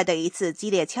郊外的一次激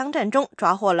烈枪战中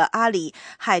抓获了阿里·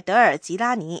海德尔·吉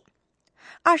拉尼。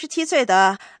27岁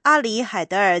的阿里·海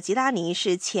德尔·吉拉尼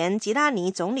是前吉拉尼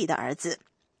总理的儿子，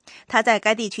他在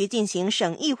该地区进行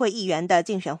省议会议员的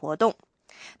竞选活动，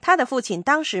他的父亲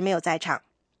当时没有在场。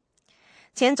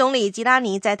前总理吉拉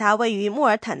尼在他位于穆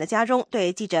尔坦的家中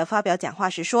对记者发表讲话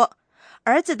时说，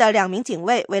儿子的2名警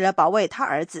卫为了保卫他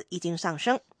儿子已经丧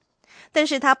生，但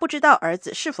是他不知道儿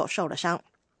子是否受了伤。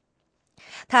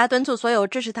他敦促所有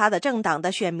支持他的政党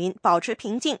的选民保持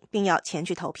平静，并要前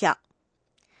去投票。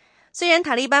虽然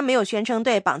塔利班没有宣称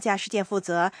对绑架事件负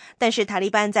责，但是塔利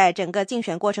班在整个竞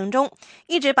选过程中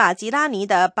一直把吉拉尼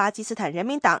的巴基斯坦人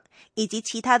民党以及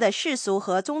其他的世俗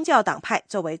和宗教党派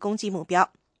作为攻击目标。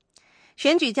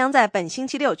选举将在本星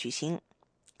期六举行。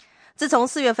自从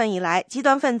4月份以来，极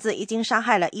端分子已经杀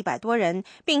害了100多人，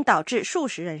并导致数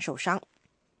十人受伤。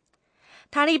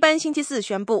塔利班星期四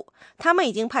宣布，他们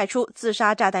已经派出自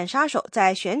杀炸弹杀手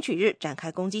在选举日展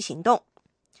开攻击行动。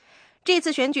这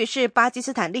次选举是巴基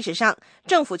斯坦历史上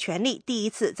政府权力第一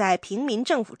次在平民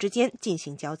政府之间进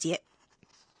行交接。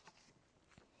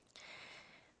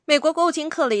美国国务卿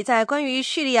克里在关于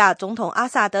叙利亚总统阿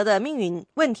萨德的命运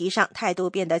问题上态度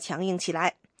变得强硬起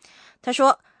来。他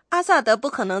说，阿萨德不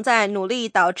可能在努力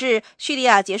导致叙利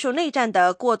亚结束内战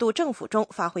的过渡政府中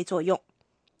发挥作用。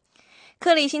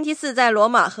克里星期四在罗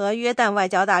马和约旦外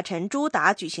交大臣朱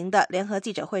达举行的联合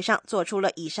记者会上做出了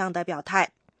以上的表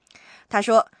态。他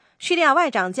说，叙利亚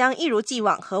外长将一如既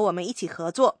往和我们一起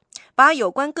合作，把有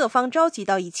关各方召集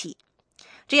到一起，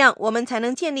这样我们才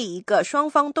能建立一个双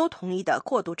方都同意的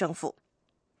过渡政府。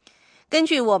根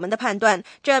据我们的判断，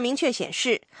这明确显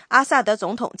示阿萨德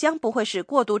总统将不会是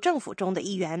过渡政府中的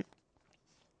一员。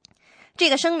这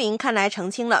个声明看来澄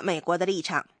清了美国的立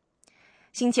场。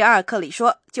星期二，克里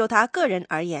说，就他个人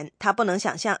而言，他不能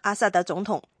想象阿萨德总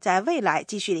统在未来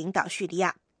继续领导叙利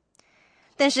亚。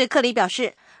但是克里表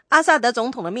示，阿萨德总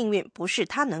统的命运不是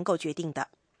他能够决定的。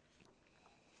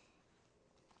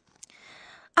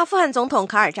阿富汗总统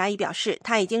卡尔扎伊表示，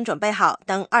他已经准备好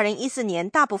等2014年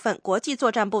大部分国际作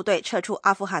战部队撤出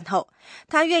阿富汗后，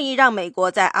他愿意让美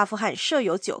国在阿富汗设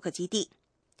有9个基地。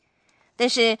但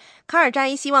是卡尔扎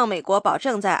伊希望美国保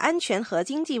证在安全和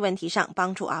经济问题上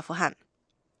帮助阿富汗。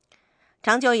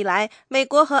长久以来，美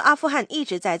国和阿富汗一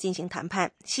直在进行谈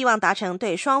判，希望达成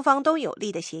对双方都有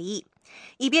利的协议，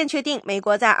以便确定美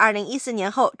国在2014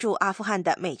年后驻阿富汗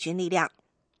的美军力量。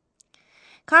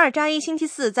卡尔扎伊星期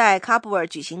四在喀布尔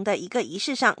举行的一个仪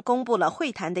式上公布了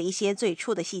会谈的一些最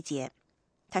初的细节。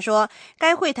他说，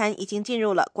该会谈已经进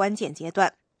入了关键阶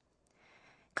段。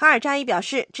卡尔扎伊表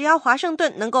示，只要华盛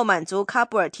顿能够满足喀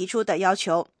布尔提出的要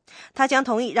求，他将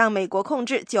同意让美国控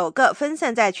制9个分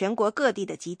散在全国各地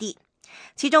的基地，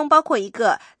其中包括一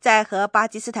个在和巴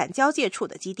基斯坦交界处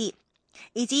的基地，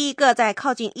以及一个在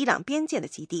靠近伊朗边界的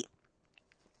基地。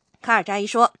卡尔扎伊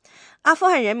说，阿富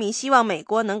汗人民希望美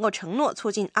国能够承诺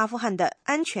促进阿富汗的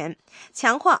安全，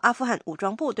强化阿富汗武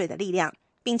装部队的力量，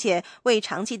并且为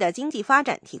长期的经济发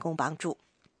展提供帮助。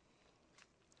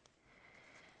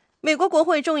美国国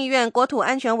会众议院国土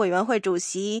安全委员会主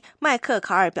席麦克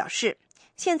卡尔表示，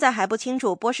现在还不清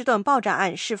楚波士顿爆炸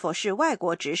案是否是外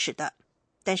国指使的，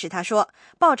但是他说，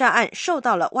爆炸案受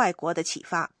到了外国的启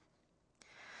发。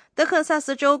德克萨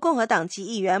斯州共和党籍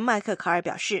议员麦克卡尔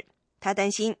表示，他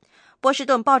担心波士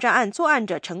顿爆炸案作案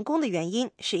者成功的原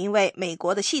因是因为美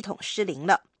国的系统失灵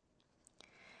了。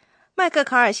麦克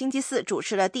卡尔星期四主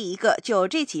持了第一个就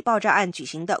这起爆炸案举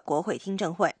行的国会听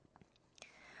证会。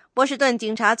波士顿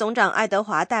警察总长爱德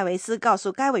华·戴维斯告诉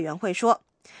该委员会说，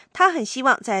他很希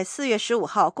望在4月15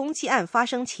号攻击案发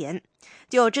生前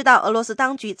就知道俄罗斯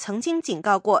当局曾经警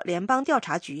告过联邦调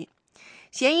查局，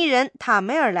嫌疑人塔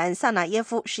梅尔兰·萨纳耶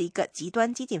夫是一个极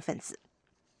端激进分子。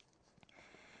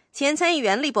前参议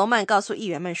员利伯曼告诉议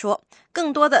员们说，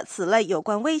更多的此类有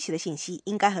关威胁的信息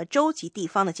应该和州及地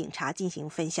方的警察进行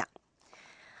分享。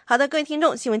好的，各位听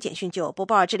众，新闻简讯就播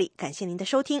报到这里，感谢您的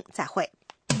收听，再会。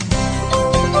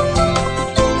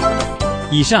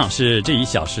以上是这1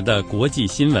小时的国际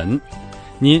新闻。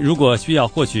您如果需要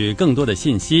获取更多的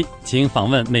信息，请访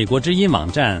问美国之音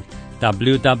网站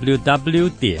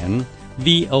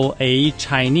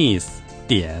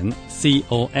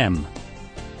www.voachinese.com。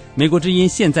美国之音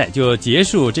现在就结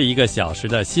束这1个小时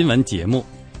的新闻节目，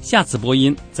下次播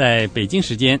音在北京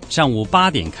时间上午8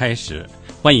点开始，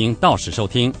欢迎到时收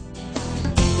听。